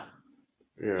them.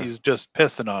 Yeah. He's just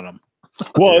pissing on them.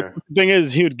 Well, the thing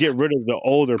is, he would get rid of the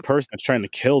older person that's trying to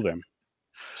kill them.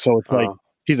 So it's like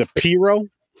he's a Piro.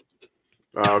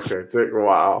 Oh, okay.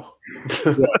 Wow.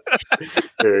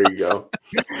 There you go.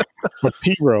 A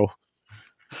Piro.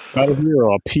 Not a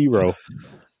hero, a Piro.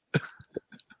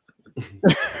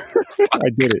 I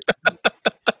did it.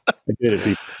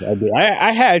 People. I did.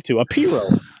 I had to. A Piro.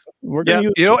 We're gonna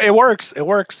use it works. It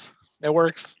works.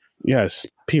 Yes,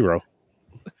 Piro.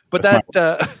 But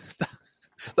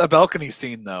that balcony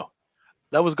scene though,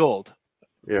 that was gold.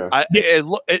 Yeah.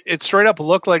 It straight up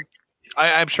looked like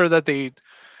I'm sure that they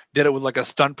did it with like a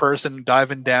stunt person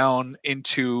diving down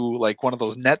into like one of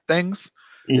those net things.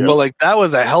 Yeah. But like that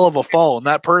was a hell of a fall, and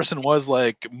that person was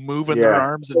like moving their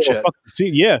arms and shit. See,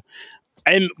 yeah.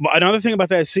 And another thing about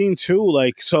that scene too,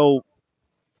 like so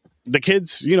the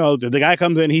kids, the guy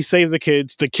comes in, he saves the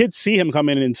kids. The kids see him come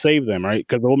in and save them, right?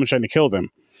 Because the woman's trying to kill them.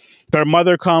 Their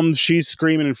mother comes, she's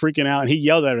screaming and freaking out, and he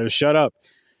yelled at her to shut up.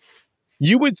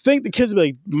 You would think the kids would be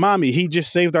like, Mommy, he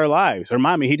just saved our lives. Or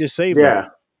Mommy, he just saved them.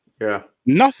 Yeah.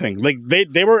 Nothing. Like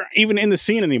they weren't even in the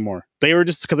scene anymore. They were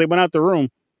just because they went out the room,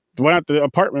 went out the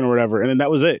apartment or whatever, and then that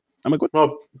was it. I'm like, what?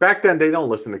 Well, back then they don't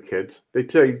listen to kids. They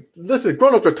tell you, listen,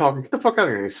 grown-ups are talking. Get the fuck out of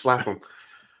here! And you slap them.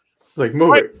 It's like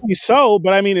move it. So,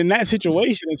 but I mean, in that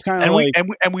situation, it's kind of like,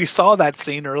 we saw that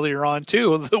scene earlier on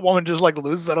too. The woman just like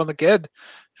loses it on the kid.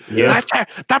 Yeah,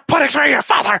 that pudding's for your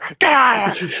father.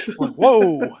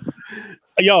 Whoa,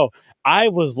 yo, I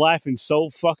was laughing so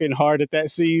fucking hard at that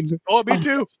scene. Oh, me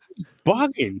too.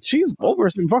 Bugging. She's over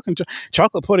some fucking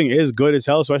chocolate pudding is good as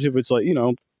hell, especially if it's like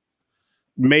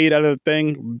made out of a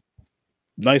thing,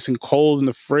 nice and cold in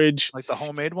the fridge, like the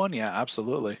homemade one. Yeah,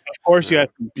 absolutely. Of course,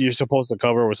 you're supposed to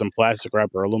cover with some plastic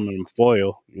wrap or aluminum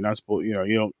foil. You're not supposed, you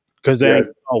don't, because then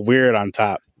it's all weird on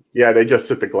top. Yeah, they just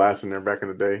sit the glass in there back in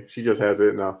the day. She just has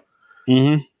it now,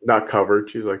 not covered.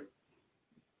 She's like,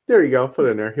 there you go, put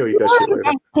it in there. He'll eat that shit later.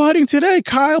 Pudding today,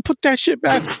 Kyle. Put that shit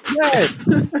back.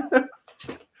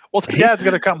 Well, Dad's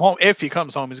gonna come home. If he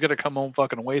comes home, he's gonna come home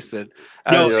fucking wasted.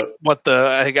 What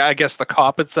I guess the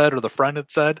cop had said or the friend had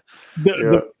said.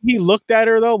 He looked at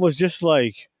her though was just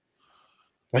like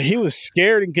he was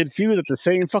scared and confused at the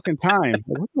same fucking time.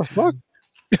 Like, what the fuck?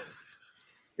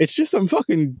 It's just some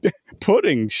fucking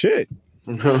pudding shit.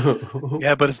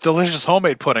 Yeah, but it's delicious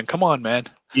homemade pudding. Come on, man.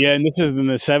 Yeah, and this is in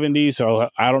the 70s, so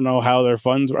I don't know how their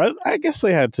funds were. I guess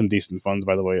they had some decent funds,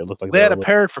 by the way. It looked like they had a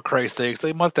parrot, for Christ's sakes.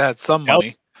 They must have had some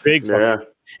money. Big fucking.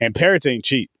 And parrots ain't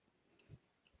cheap.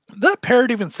 Did that parrot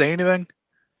even say anything?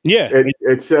 Yeah.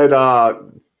 It said, I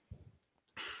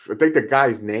think the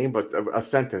guy's name, but a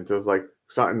sentence. It was like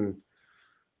something.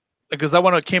 Because that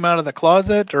one came out of the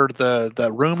closet or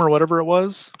the room or whatever it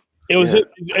was. It was. It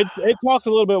talked a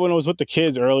little bit when it was with the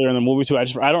kids earlier in the movie too. I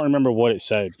don't remember what it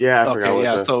said. Yeah, I forgot.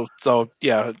 Yeah. So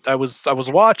yeah, I was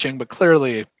watching, but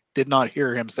clearly did not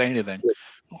hear him say anything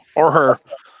or her.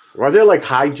 Was it like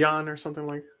Hi John or something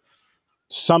like?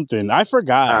 Something I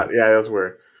forgot. Yeah, that's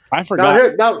weird. I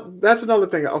forgot. Now that's another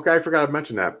thing. Okay, I forgot to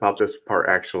mention that about this part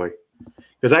actually.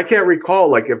 Because I can't recall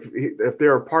like if they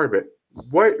were part of it.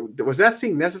 What was that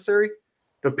scene necessary?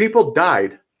 The people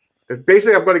died.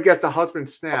 Basically, I'm going to guess the husband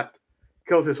snapped,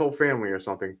 killed his whole family or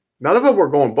something. None of them were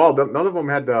going bald. None of them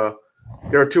had the.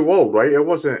 They were too old, right? It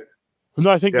wasn't. No,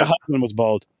 I think the husband was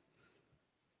bald.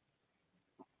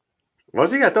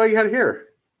 Was he? I thought he had hair.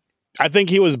 I think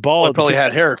he was bald. Well, probably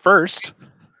had hair at first.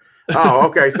 Oh,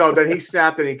 okay. So then he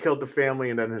snapped and he killed the family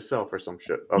and then himself or some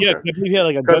shit. Okay. Yeah, I believe he had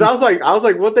like a. Because I was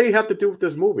like, what they have to do with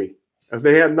this movie? If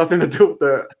they had nothing to do with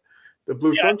the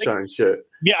Blue Sunshine shit.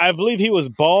 Yeah, I believe he was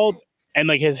bald and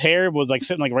like his hair was like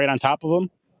sitting like right on top of him,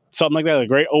 something like that, like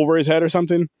right over his head or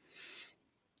something.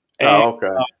 And, okay.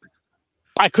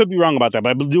 I could be wrong about that, but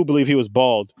I do believe he was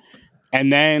bald.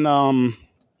 And then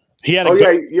he had.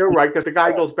 You're right. Because the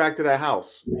guy goes back to that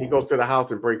house. He goes to the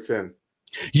house and breaks in.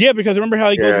 Yeah, because remember how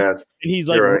he goes and he's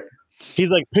like right.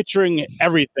 he's like picturing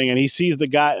everything, and he sees the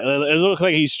guy. It looks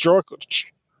like he's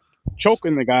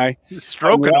choking the guy. He's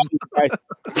stroking him. I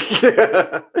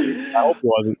hope he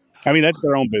wasn't. I mean, that's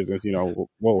their own business, you know.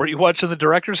 Whoa. Were you watching the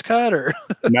director's cut or?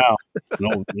 No,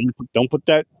 don't put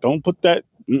that. Don't put that.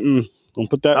 Don't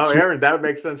put that. Oh, Aaron, that would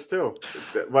make sense too.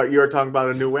 What you were talking about,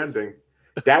 a new ending,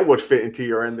 that would fit into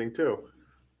your ending too.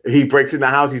 He breaks in the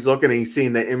house. He's looking and he's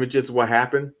seeing the images of what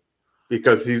happened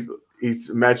because he's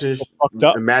imagining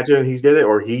he did it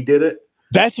or he did it.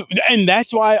 That's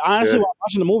why honestly, while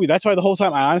watching the movie, that's why the whole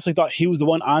time I honestly thought he was the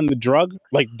one on the drug,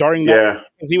 like during that,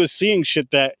 because he was seeing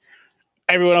shit that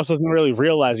everyone else wasn't really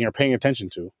realizing or paying attention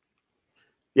to.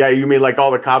 Yeah, you mean like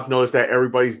all the cops noticed that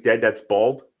everybody's dead that's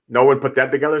bald? No one put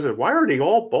that together and said, why are they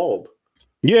all bald?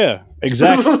 Yeah,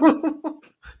 exactly.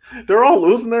 They're all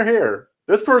losing their hair.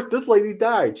 This lady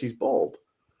died. She's bald.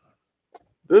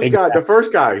 This guy, the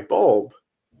first guy, bald.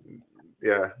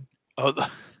 Yeah. Oh,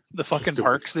 the fucking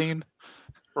park scene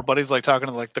where Buddy's like talking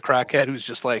to like the crackhead who's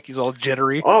just like he's all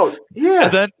jittery. Oh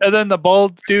yeah. And then the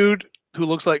bald dude who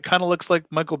kind of looks like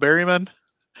Michael Berryman,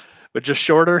 but just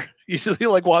shorter. He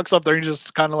like walks up there and he's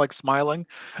just kind of like smiling.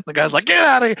 And the guy's like, "Get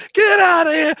out of here! Get out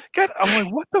of here!" I'm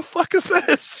like, "What the fuck is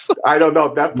this?" I don't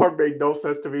know. That part made no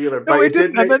sense to me either. No, it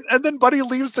didn't. And then Buddy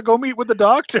leaves to go meet with the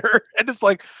doctor, and it's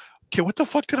like, "Okay, what the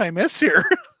fuck did I miss here?"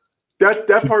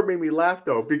 That part made me laugh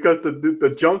though, because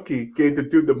the junkie gave the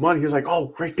dude the money. He was like,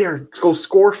 "Oh, right there, go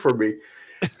score for me."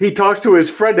 He talks to his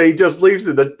friend and he just leaves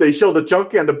it. They show the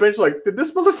junkie on the bench like, did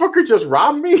this motherfucker just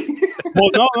rob me?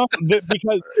 Well, no,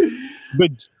 because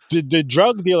the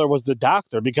drug dealer was the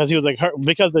doctor, because he was like,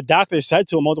 because the doctor said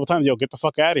to him multiple times, "Yo, get the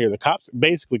fuck out of here." The cops,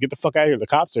 basically, get the fuck out of here. The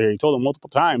cops are here. He told him multiple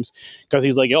times because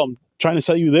he's like, "Yo, I'm trying to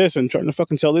sell you this and trying to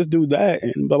fucking sell this dude that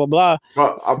and blah, blah, blah."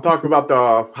 Well, I'm talking about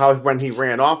how when he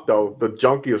ran off though, the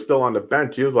junkie was still on the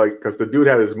bench. He was like, because the dude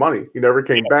had his money. He never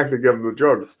came back to give him the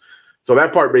drugs. So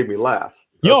that part made me laugh.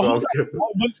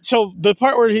 So the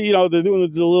part where they're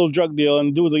doing the little drug deal and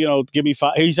the dude was like, "Give me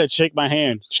 5." He said, "Shake my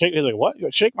hand." He's like,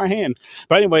 "What? Shake my hand."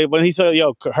 But anyway, when he said,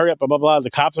 "Yo, hurry up," blah, blah, blah,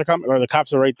 the cops are coming, or the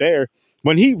cops are right there.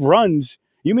 When he runs,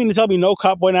 you mean to tell me no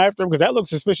cop went after him? Because that looks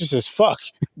suspicious as fuck.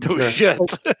 Oh, shit.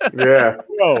 Yeah.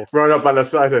 Run up on the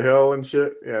side of the hill and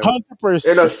shit. Yeah.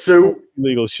 100% in a suit.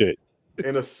 Legal shit.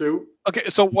 In a suit. Okay,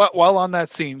 so while on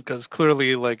that scene, because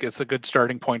clearly like it's a good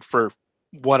starting point for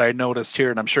what I noticed here,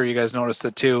 and I'm sure you guys noticed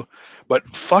it too, but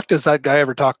fuck, does that guy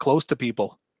ever talk close to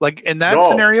people? Like in that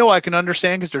scenario, I can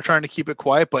understand because they're trying to keep it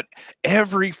quiet, but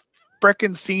every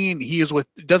freaking scene he is with,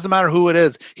 it doesn't matter who it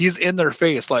is, he's in their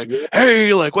face like,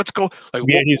 "Hey, like what's going?" Like,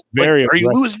 yeah, he's very. Like, are you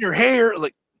losing your hair?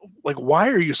 Like why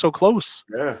are you so close?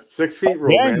 Yeah, 6 feet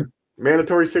rule, man.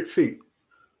 Mandatory 6 feet.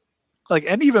 Like,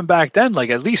 and even back then, like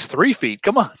at least 3 feet.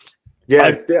 Come on.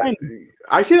 Yeah,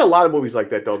 I've seen a lot of movies like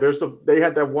that though. They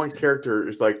had that one character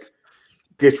is like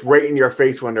gets right in your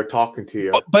face when they're talking to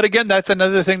you. But again, that's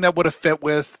another thing that would have fit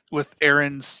with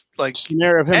Aaron's like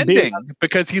scenario of him ending,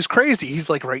 because he's crazy. He's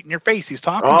like right in your face. He's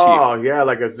talking to you. Oh yeah,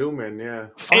 like a zoom in. Yeah.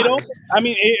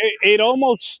 It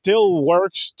almost still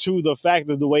works to the fact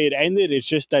of the way it ended. It's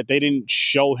just that they didn't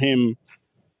show him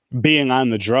being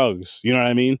on the drugs. You know what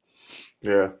I mean?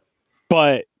 Yeah.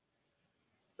 But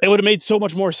it would have made so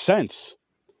much more sense.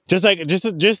 Just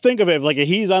think of it like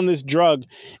he's on this drug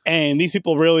and these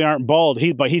people really aren't bald.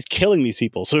 But he's killing these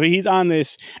people. So he's on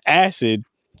this acid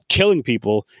killing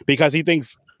people because he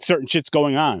thinks certain shit's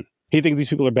going on. He thinks these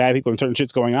people are bad people and certain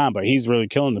shit's going on, but he's really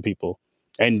killing the people.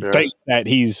 And thinks that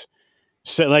he's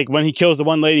like when he kills the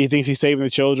one lady, he thinks he's saving the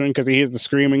children because he hears the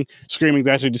screaming. Screaming is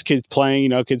actually just kids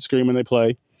playing, kids screaming, they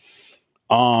play.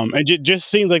 And just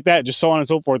scenes like that, just so on and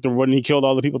so forth. When he killed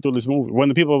all the people through this movie, when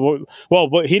the people,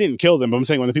 but he didn't kill them. But I'm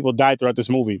saying when the people died throughout this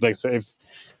movie, like if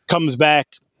comes back,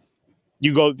 they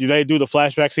do the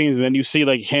flashback scenes, and then you see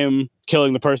like him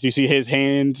killing the person. You see his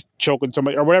hand choking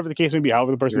somebody, or whatever the case may be.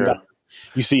 However the person died,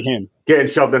 you see him getting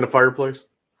shoved in the fireplace.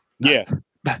 Yeah,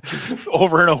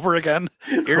 over and over again.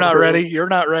 You're not ready. You're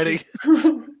not ready.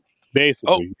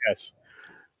 basically, yes.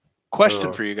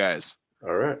 Question for you guys.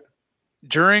 All right.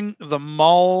 During the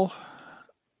mall,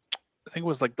 I think it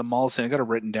was like the mall scene. I got it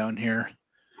written down here.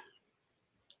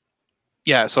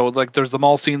 Yeah, so like there's the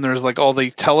mall scene. There's like all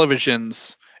the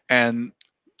televisions, and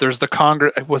there's the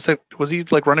Congress. Was he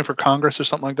like running for Congress or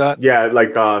something like that? Yeah,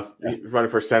 like running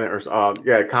for Senate or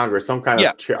Congress, some kind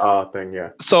of thing. Yeah.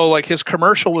 So like his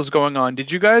commercial was going on.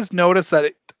 Did you guys notice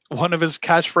that one of his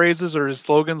catchphrases or his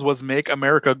slogans was "Make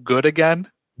America Good Again"?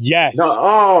 Yes. No.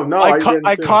 Oh no.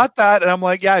 I caught that, and I'm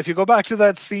like, yeah. If you go back to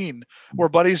that scene where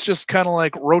Buddy's just kind of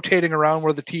like rotating around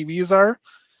where the TVs are,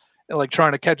 and like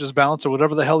trying to catch his balance or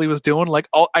whatever the hell he was doing, like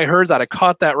I heard that. I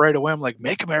caught that right away. I'm like,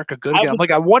 "Make America Good Again." I'm like,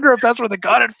 I wonder if that's where they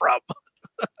got it from.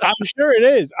 I'm sure it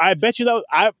is. I bet you that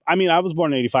was, I mean, I was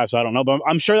born in '85, so I don't know, but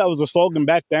I'm sure that was a slogan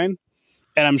back then.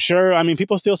 And I'm sure, I mean,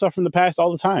 people steal stuff from the past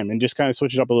all the time and just kind of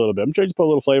switch it up a little bit. I'm sure just put a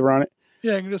little flavor on it.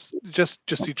 Yeah, you can just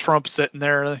see Trump sitting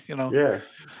there, you know. Yeah,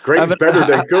 great, better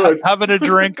than good. Having a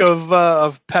drink of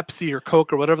Pepsi or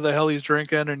Coke or whatever the hell he's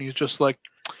drinking, and he's just like,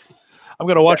 I'm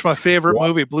going to watch my favorite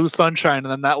movie, Blue Sunshine,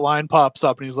 and then that line pops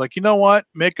up, and he's like, you know what?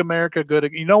 Make America good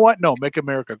again. You know what? No, make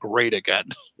America great again.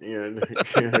 Yeah,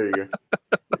 there you go.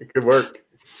 It could work.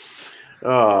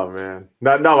 Oh, man.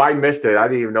 No, I missed it. I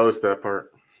didn't even notice that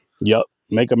part. Yep.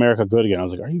 Make America good again. I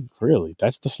was like, are you really?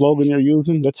 That's the slogan you're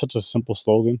using? That's such a simple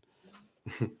slogan.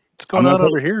 What's going on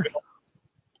over here?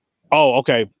 Oh,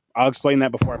 okay. I'll explain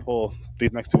that before I pull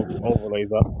these next two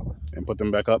overlays up and put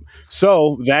them back up.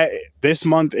 So this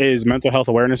month is Mental Health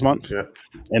Awareness Month. Yeah.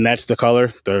 And that's the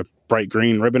color, the bright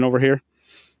green ribbon over here,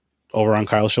 over on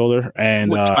Kyle's shoulder.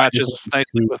 And which matches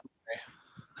nicely with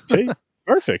see?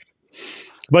 Perfect.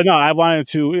 But no, I wanted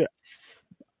to,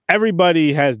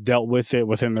 everybody has dealt with it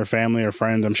within their family or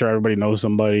friends. I'm sure everybody knows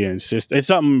somebody, and it's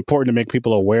something important to make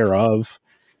people aware of.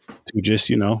 To just,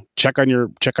 check on your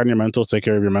mentals, take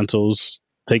care of your mentals,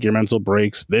 take your mental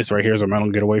breaks. This right here is a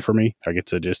mental getaway for me. I get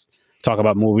to just talk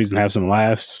about movies and have some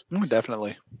laughs.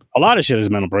 Definitely. A lot of shit is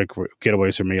mental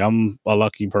getaways for me. I'm a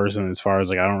lucky person as far as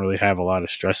like I don't really have a lot of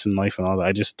stress in life and all that.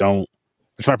 I just don't.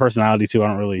 It's my personality too. I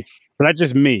don't really. But that's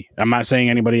just me. I'm not saying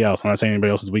anybody else. I'm not saying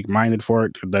anybody else is weak-minded for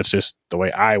it. That's just the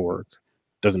way I work.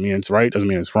 Doesn't mean it's right. Doesn't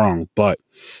mean it's wrong. But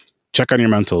check on your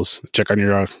mentals. Check on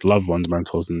your loved ones'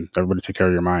 mentals, and everybody take care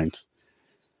of your minds.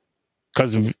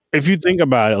 Because if you think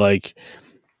about it, like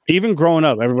even growing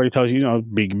up, everybody tells you,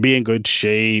 be in good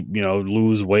shape,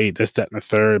 lose weight, this, that, and the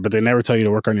third. But they never tell you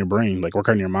to work on your brain, like work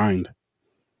on your mind.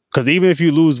 Because even if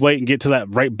you lose weight and get to that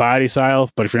right body style,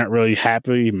 but if you're not really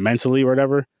happy mentally or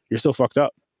whatever, you're still fucked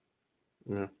up.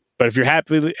 Yeah. But if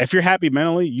you're happy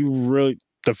mentally, you really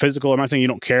the physical. I'm not saying you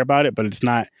don't care about it, but it's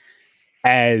not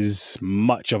as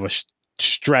much of a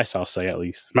stress. I'll say at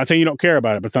least. I'm not saying you don't care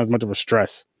about it, but it's not as much of a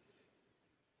stress.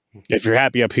 If you're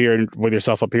happy up here with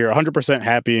yourself up here, 100%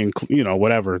 happy, and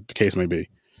whatever the case may be,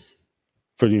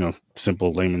 for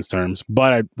simple layman's terms.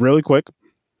 But really quick,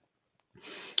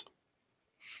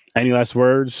 any last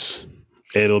words?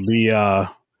 It'll be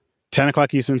 10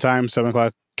 o'clock Eastern time, 7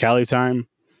 o'clock Cali time.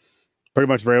 Pretty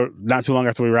much not too long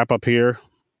after we wrap up here.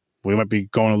 We might be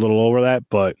going a little over that,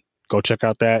 but go check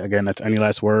out that. Again, that's Any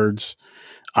Last Words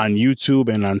on YouTube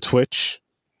and on Twitch.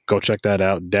 Go check that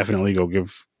out. Definitely go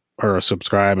give her a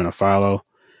subscribe and a follow.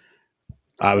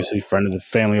 Obviously, friend of the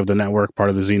family of the network, part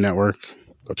of the Z Network.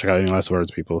 Go check out Any Last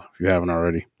Words, people, if you haven't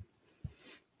already.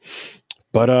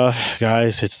 But,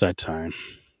 guys, it's that time.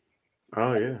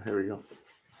 Oh, yeah. Here we go.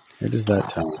 It is that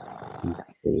time.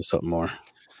 There's something more.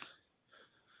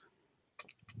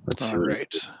 Let's see. All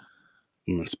right.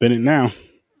 I'm going to spin it now.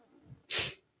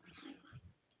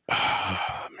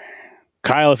 Oh, man.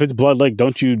 Kyle, if it's Blood Lake,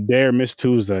 don't you dare miss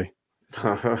Tuesday.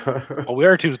 Oh, we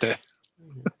are Tuesday.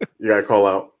 You got to call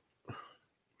out.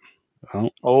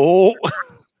 Oh.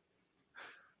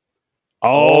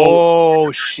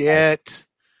 Oh, shit.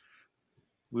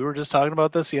 We were just talking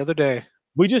about this the other day.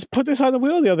 We just put this on the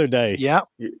wheel the other day. Yeah.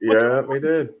 Yeah, we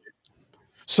did.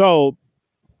 So,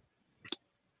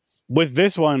 with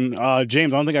this one,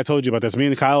 James, I don't think I told you about this. Me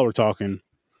and Kyle were talking,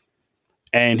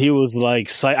 and he was like,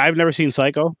 I've never seen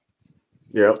Psycho.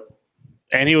 Yep.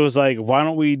 And he was like, why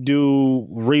don't we do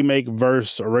remake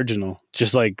versus original?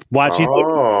 Just like watch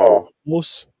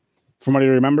most from what he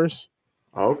remembers.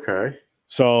 Okay.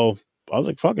 So I was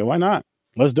like, fuck it, why not?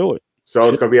 Let's do it. So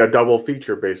it's going to be a double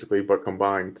feature, basically, but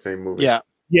combined, same movie. Yeah.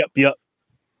 Yep.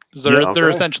 They're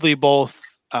essentially both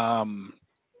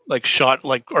like shot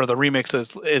like or the remix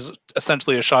is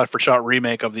essentially a shot for shot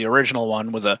remake of the original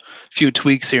one with a few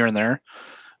tweaks here and there.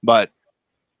 But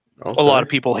a lot of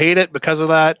people hate it because of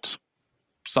that.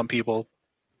 Some people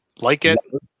like it,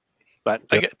 but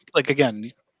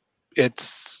again,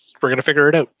 we're gonna figure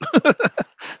it out.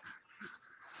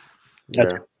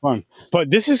 That's fun.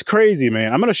 But this is crazy,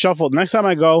 man. I'm going to shuffle. Next time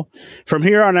I go, from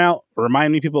here on out,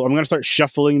 remind me, people, I'm going to start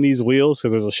shuffling these wheels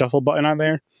because there's a shuffle button on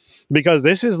there. Because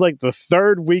this is like the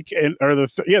third week,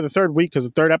 the third week, because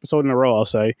the third episode in a row, I'll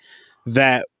say,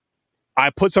 that I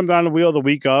put something on the wheel the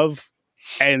week of,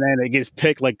 and then it gets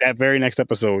picked like that very next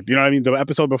episode. You know what I mean? The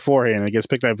episode beforehand, it gets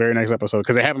picked that very next episode.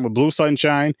 Because it happened with Blue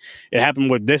Sunshine. It happened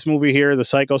with this movie here, the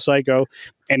Psycho.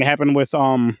 And it happened with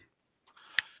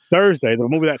Thursday, the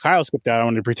movie that Kyle skipped out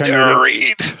on to pretend. Tara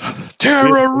Reid.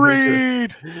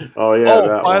 Oh yeah.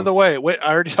 Oh, by the way, wait,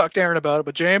 I already talked to Aaron about it,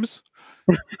 but James,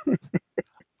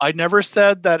 I never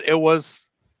said that it was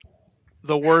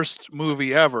the worst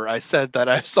movie ever. I said that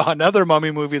I saw another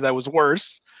Mummy movie that was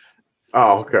worse.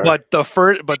 Oh, okay. But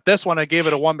this one I gave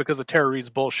it a 1 because of Tara Reid's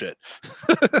bullshit.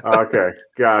 Okay,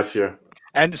 gotcha.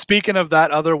 And speaking of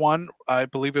that other one, I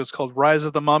believe it was called Rise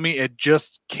of the Mummy. It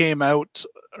just came out,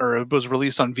 or it was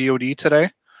released on VOD today.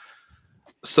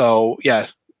 So yeah,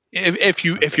 if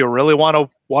you really want to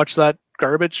watch that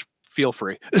garbage, feel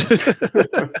free.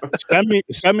 send me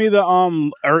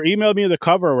the or email me the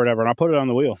cover or whatever, and I'll put it on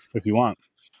the wheel if you want.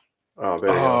 Oh,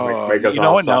 there you go. Make us you know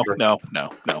all what? suffer. No.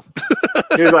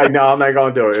 He's like, no, I'm not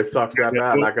going to do it. It sucks that bad.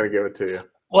 I'm not going to give it to you.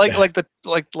 Like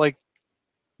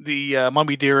the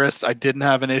Mummy Dearest, I didn't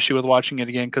have an issue with watching it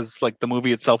again because like the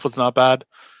movie itself was not bad.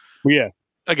 Yeah.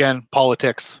 Again,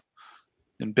 politics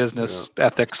and business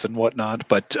ethics and whatnot.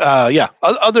 But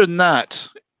other than that,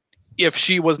 if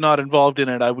she was not involved in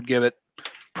it, I would give it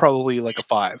probably like a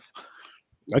 5.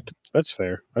 That's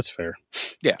fair.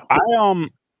 Yeah.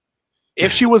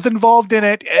 If she was involved in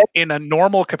it in a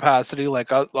normal capacity,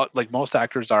 like most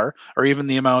actors are, or even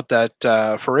the amount that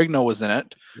Ferrigno was in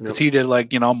it, because he did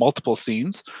multiple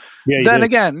scenes, then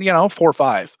again, 4 or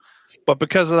 5. But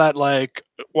because of that,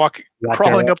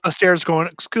 crawling up the stairs, going,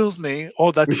 "Excuse me,"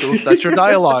 oh, that's your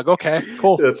dialogue. Okay,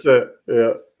 cool. That's it.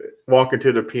 Yeah, walking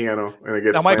to the piano, and it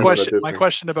gets. Now my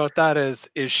question about that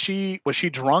was she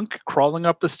drunk crawling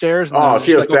up the stairs? And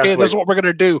she was like, okay, this is what we're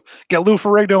gonna do. Get Lou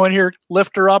Ferrigno in here,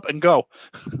 lift her up, and go.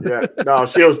 Yeah, no,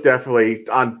 she was definitely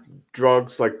on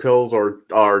drugs, like pills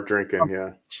or drinking.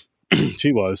 Yeah,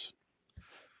 she was.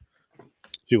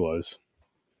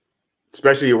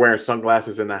 Especially you're wearing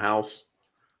sunglasses in the house.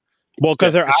 Well,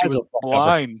 because her eyes was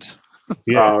blind.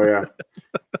 Yeah. Oh yeah,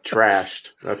 trashed.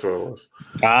 That's what it was.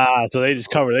 So they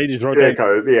just wrote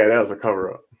that. Yeah, that was a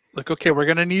cover up. Like, okay, we're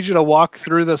gonna need you to walk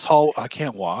through this hall. I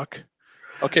can't walk.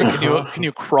 Okay, can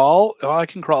you crawl? Oh, I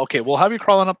can crawl. Okay, we'll have you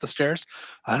crawling up the stairs.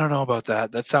 I don't know about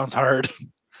that. That sounds hard.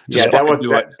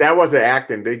 That wasn't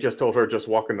acting. They just told her just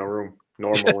walk in the room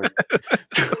normally.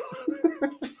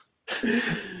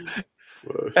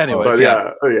 Anyways,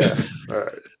 yeah. All right.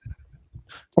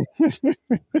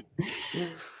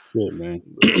 Shit, man.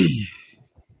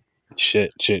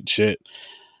 shit.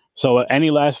 So, any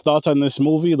last thoughts on this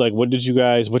movie? Like, what are your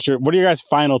guys'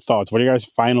 final thoughts? What are your guys'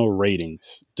 final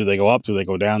ratings? Do they go up? Do they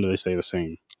go down? Do they stay the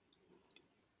same?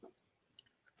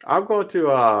 I'm going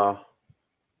to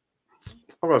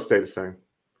stay the same.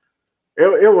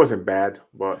 It wasn't bad,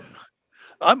 but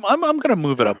I'm going to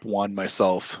move it up 1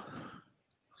 myself.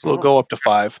 So we'll go up to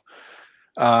 5.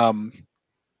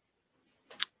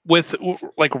 With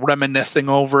like reminiscing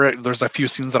over it, there's a few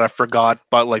scenes that I forgot,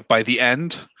 but like by the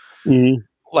end,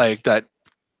 like that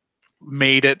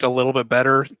made it a little bit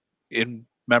better in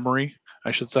memory,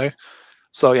 I should say.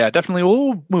 So yeah, definitely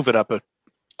we'll move it up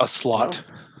a slot.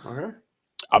 Oh, okay.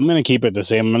 I'm gonna keep it the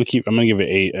same. I'm gonna give it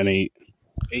 8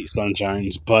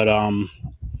 sunshines, but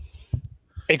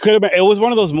it could have been. It was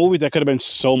one of those movies that could have been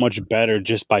so much better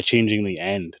just by changing the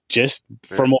end. Just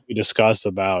from what we discussed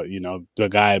about, the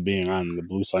guy being on the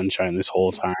Blue Sunshine this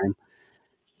whole time,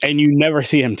 and you never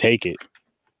see him take it.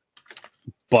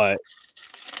 But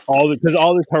all this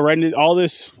horrendous,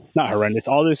 what's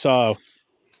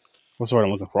the word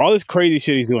I'm looking for? All this crazy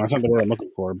shit he's doing. That's not the word I'm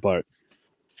looking for, but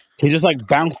he's just like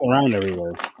bouncing around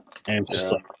everywhere, and it's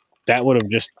just like it would have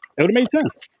made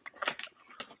sense.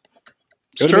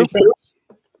 It's true.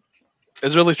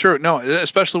 It's really true. No,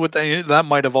 especially with that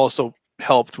might have also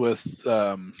helped with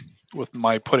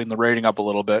my putting the rating up a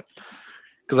little bit,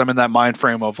 because I'm in that mind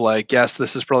frame of like, yes,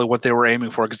 this is probably what they were aiming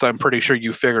for, because I'm pretty sure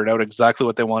you figured out exactly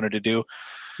what they wanted to do.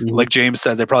 Mm-hmm. Like James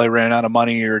said, they probably ran out of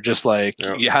money, or just like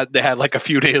they had like a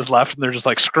few days left, and they're just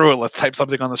like, screw it, let's type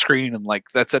something on the screen, and like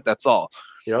that's it, that's all.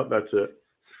 Yep, that's it.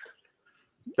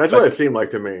 That's what it seemed like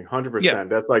to me. 100%. Yeah.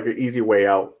 That's like an easy way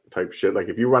out type shit. Like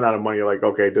if you run out of money, you're like,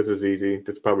 okay, this is easy.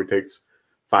 This probably takes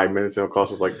 5 minutes and it'll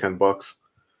cost us like $10.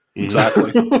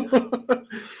 Exactly.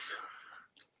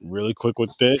 Really quick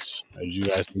with this, as you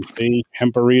guys can see,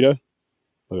 Hemperita.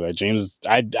 Look at that, James.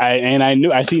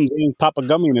 I seen James pop a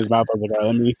gummy in his mouth. I was like, all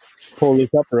right, let me pull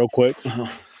this up real quick.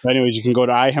 But anyways, you can go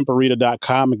to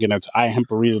ihemperita.com. Again, that's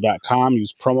ihemperita.com.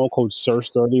 Use promo code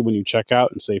SIRS30 when you check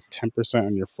out and save 10%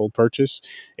 on your full purchase.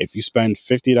 If you spend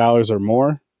 $50 or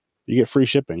more, you get free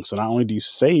shipping. So not only do you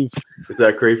save, Is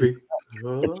that creepy?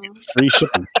 free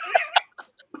shipping.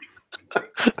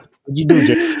 What'd you do,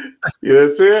 James? You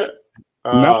didn't see it?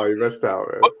 Oh, No. you missed out,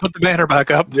 man. Put the banner back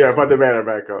up. Yeah, put the banner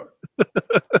back up.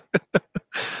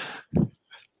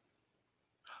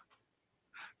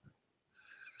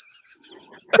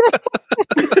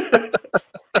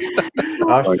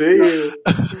 I see you.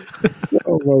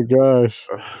 Oh my gosh.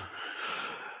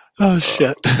 Oh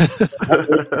shit.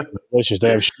 Delicious. They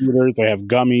have shooters, they have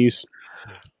gummies.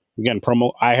 Again,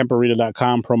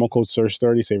 ihemperita.com, promo code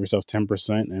SIRS30, save yourself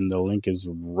 10%, and the link is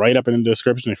right up in the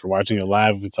description. If you're watching it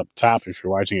live, it's up top. If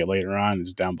you're watching it later on,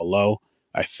 it's down below,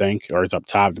 I think, or it's up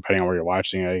top, depending on where you're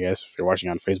watching it, I guess. If you're watching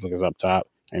on Facebook, it's up top.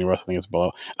 Anywhere else, I think it's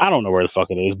below. I don't know where the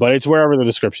fuck it is, but it's wherever the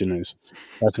description is.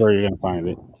 That's where you're going to find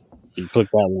it. You click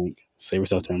that link, save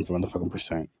yourself 10 motherfucking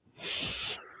percent.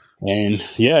 And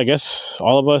yeah, I guess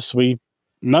all of us,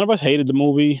 none of us hated the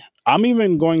movie. I'm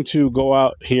even going to go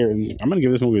out here and I'm going to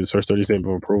give this movie the SIRS30 stamp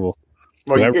of approval.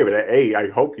 Well, you gave it an 8. I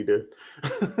hope you did.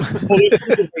 Well,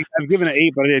 I've given it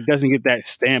 8, but it doesn't get that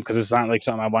stamp because it's not like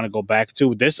something I want to go back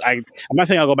to. I'm not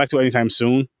saying I'll go back to it anytime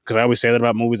soon because I always say that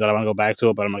about movies that I want to go back to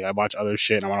it, but I'm like, I watch other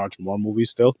shit and I want to watch more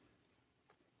movies still.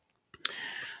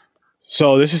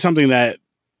 So this is something that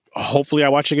hopefully I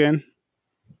watch again,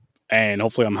 and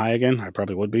hopefully I'm high again. I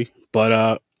probably would be,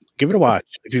 but give it a watch.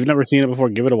 If you've never seen it before,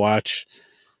 give it a watch.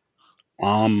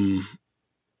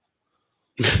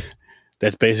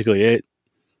 That's basically it.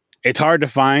 It's hard to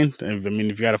find. I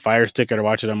mean, if you got a Fire Stick or to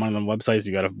watch it on one of them websites,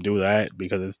 you got to do that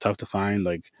because it's tough to find.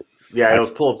 Like, yeah, it was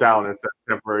pulled down and said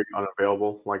temporary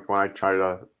unavailable. Like when I try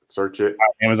to search it,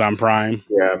 Amazon Prime.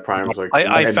 Yeah, Prime was like.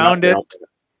 I found it.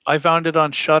 I found it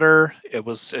on Shudder.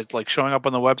 It's like showing up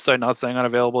on the website, not saying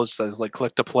unavailable. It says like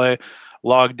click to play.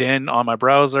 Logged in on my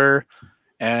browser,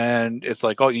 and it's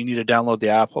like, oh, you need to download the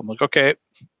app. I'm like, okay,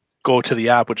 go to the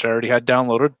app, which I already had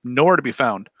downloaded. Nowhere to be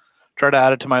found. Try to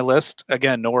add it to my list.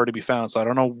 Again, nowhere to be found. So I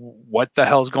don't know what the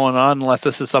hell's going on, unless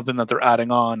this is something that they're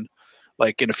adding on,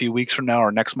 like in a few weeks from now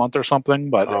or next month or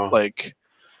something. But like,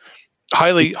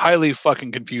 highly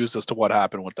fucking confused as to what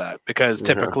happened with that, because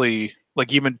typically,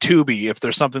 like even Tubi, if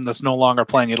there's something that's no longer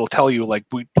playing, it'll tell you like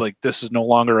this is no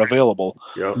longer available.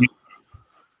 Yep.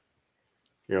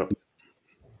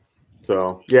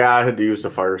 So yeah, I had to use the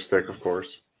Fire Stick, of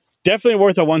course. Definitely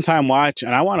worth a one-time watch,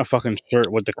 and I want a fucking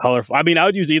shirt with the colorful. I mean, I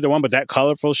would use either one, but that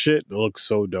colorful shit looks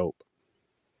so dope.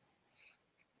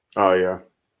 Oh yeah,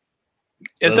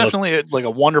 it's definitely like a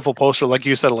wonderful poster, like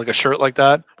you said, like a shirt like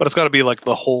that. But it's got to be like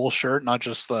the whole shirt, not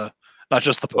just the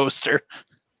poster.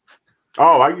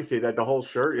 Oh, I can see that, the whole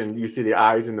shirt, and you see the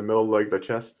eyes in the middle, like the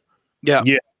chest. Yeah,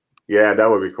 that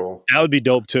would be cool. That would be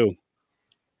dope too.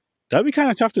 That'd be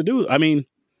kind of tough to do. I mean,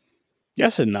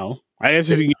 yes and no. I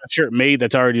guess if you get a shirt made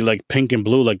that's already like pink and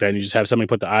blue like that, and you just have somebody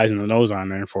put the eyes and the nose on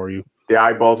there for you. The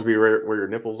eyeballs would be where your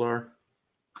nipples are.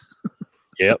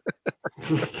 Yep.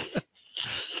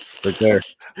 Right there.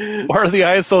 Why are the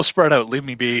eyes so spread out? Leave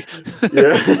me be.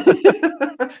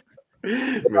 Yeah.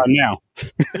 Now.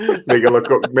 Make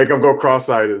them go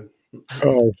cross-eyed.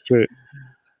 Oh shit.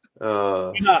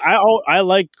 I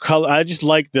like color. I just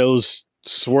like those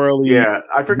swirly. Yeah,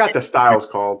 I forgot the style's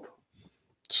called.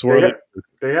 Swirly.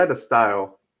 They had a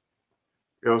style.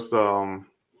 It was that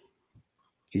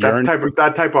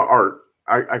type of art.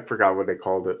 I forgot what they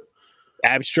called it.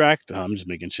 Abstract. Oh, I'm just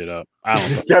making shit up. I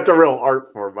don't know. That's a real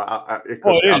art form.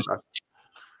 It is.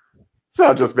 So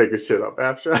I'm just making shit up.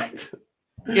 Abstract.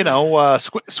 You know,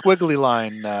 squiggly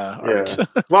line art. Yeah.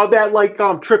 Well, that like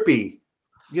trippy.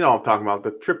 You know what I'm talking about,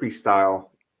 the trippy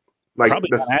style. Like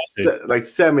like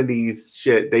 70s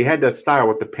shit. They had that style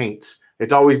with the paints.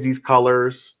 It's always these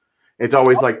colors. It's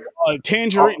always like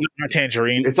tangerine, not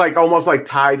tangerine. It's like almost like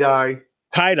tie-dye.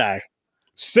 Tie-dye.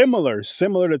 Similar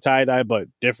to tie-dye, but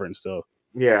different still.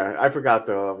 Yeah, I forgot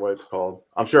what it's called.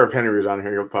 I'm sure if Henry was on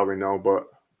here, he'll probably know, but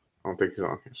I don't think he's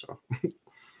on here. So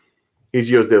he's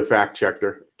just the fact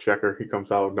checker. He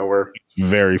comes out of nowhere.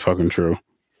 Very fucking true.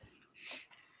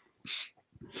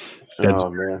 That's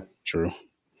man, true.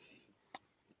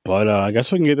 But I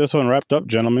guess we can get this one wrapped up,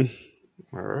 gentlemen.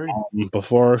 All right.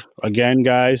 Before again,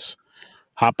 guys,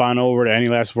 hop on over to Any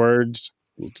Last Words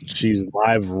She's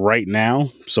live right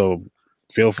now, so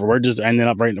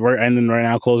we're ending right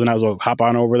now, closing out. So hop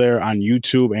on over there on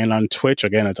YouTube and on Twitch.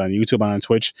 Again, it's on YouTube and on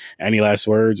Twitch. Any last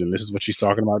words? And this is what she's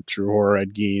talking about: True Horror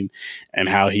Ed Gein and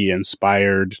how he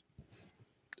inspired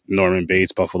Norman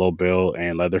Bates, Buffalo Bill,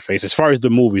 and Leatherface. As far as the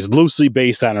movies, loosely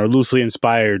based on or loosely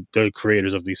inspired the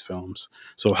creators of these films.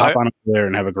 So hop on over there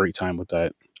and have a great time with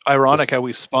that. Ironic how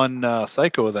we spun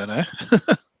Psycho then, eh?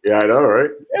 Yeah, I know, right?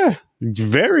 Yeah,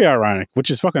 very ironic,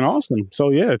 which is fucking awesome. So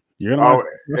yeah, you're gonna.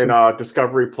 And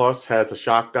Discovery Plus has a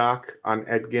shock doc on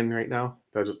Ed Gein right now.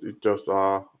 That just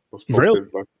was posted. Really?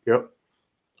 Yep.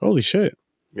 Holy shit!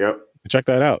 Yep. Check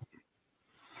that out.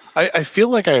 I feel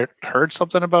like I heard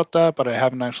something about that, but I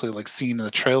haven't actually like seen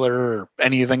the trailer or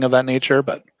anything of that nature.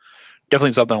 But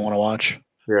definitely something I want to watch.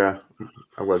 Yeah,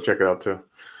 I'm gonna check it out too.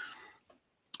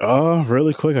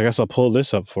 Really quick, I guess I'll pull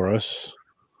this up for us.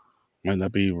 Might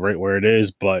not be right where it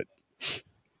is, but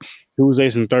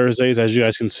Tuesdays and Thursdays, as you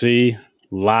guys can see,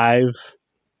 live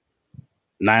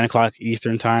 9:00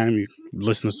 Eastern time. You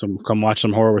listen to come watch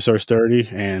some Horror with Sir Sturdy,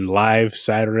 and live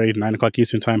Saturday 9:00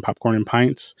 Eastern time, Popcorn and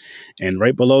Pints. And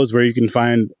right below is where you can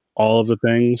find all of the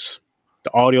things.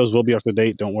 The audios will be up to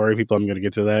date. Don't worry, people. I'm going to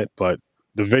get to that, but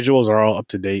the visuals are all up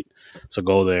to date. So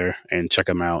go there and check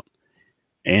them out.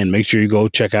 And make sure you go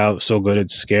check out So Good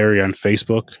It's Scary on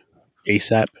Facebook,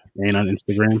 ASAP, and on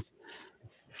Instagram.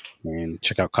 And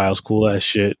check out Kyle's cool ass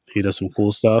shit. He does some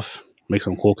cool stuff, make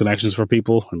some cool connections for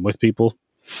people and with people.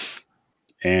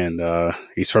 And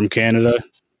he's from Canada.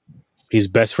 He's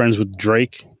best friends with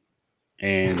Drake,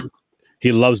 and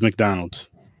he loves McDonald's.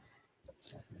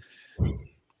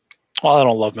 Well, I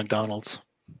don't love McDonald's.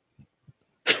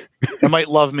 They might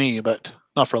love me, but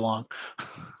not for long.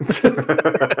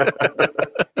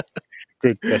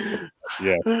 Good.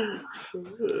 Yeah.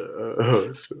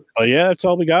 But yeah, that's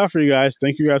all we got for you guys.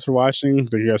 Thank you guys for watching.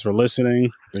 Thank you guys for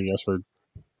listening. Thank you guys for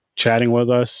chatting with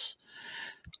us.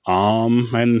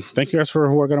 And thank you guys for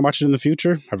who are going to watch it in the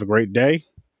future. Have a great day.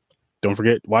 Don't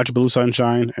forget, watch Blue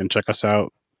Sunshine and check us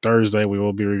out Thursday. We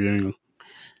will be reviewing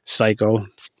Psycho,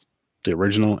 the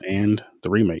original and the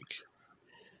remake.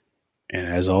 And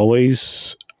as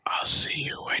always, I'll see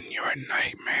you in your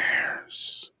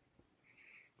nightmares.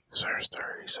 Sir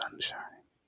Sturdy Sunshine.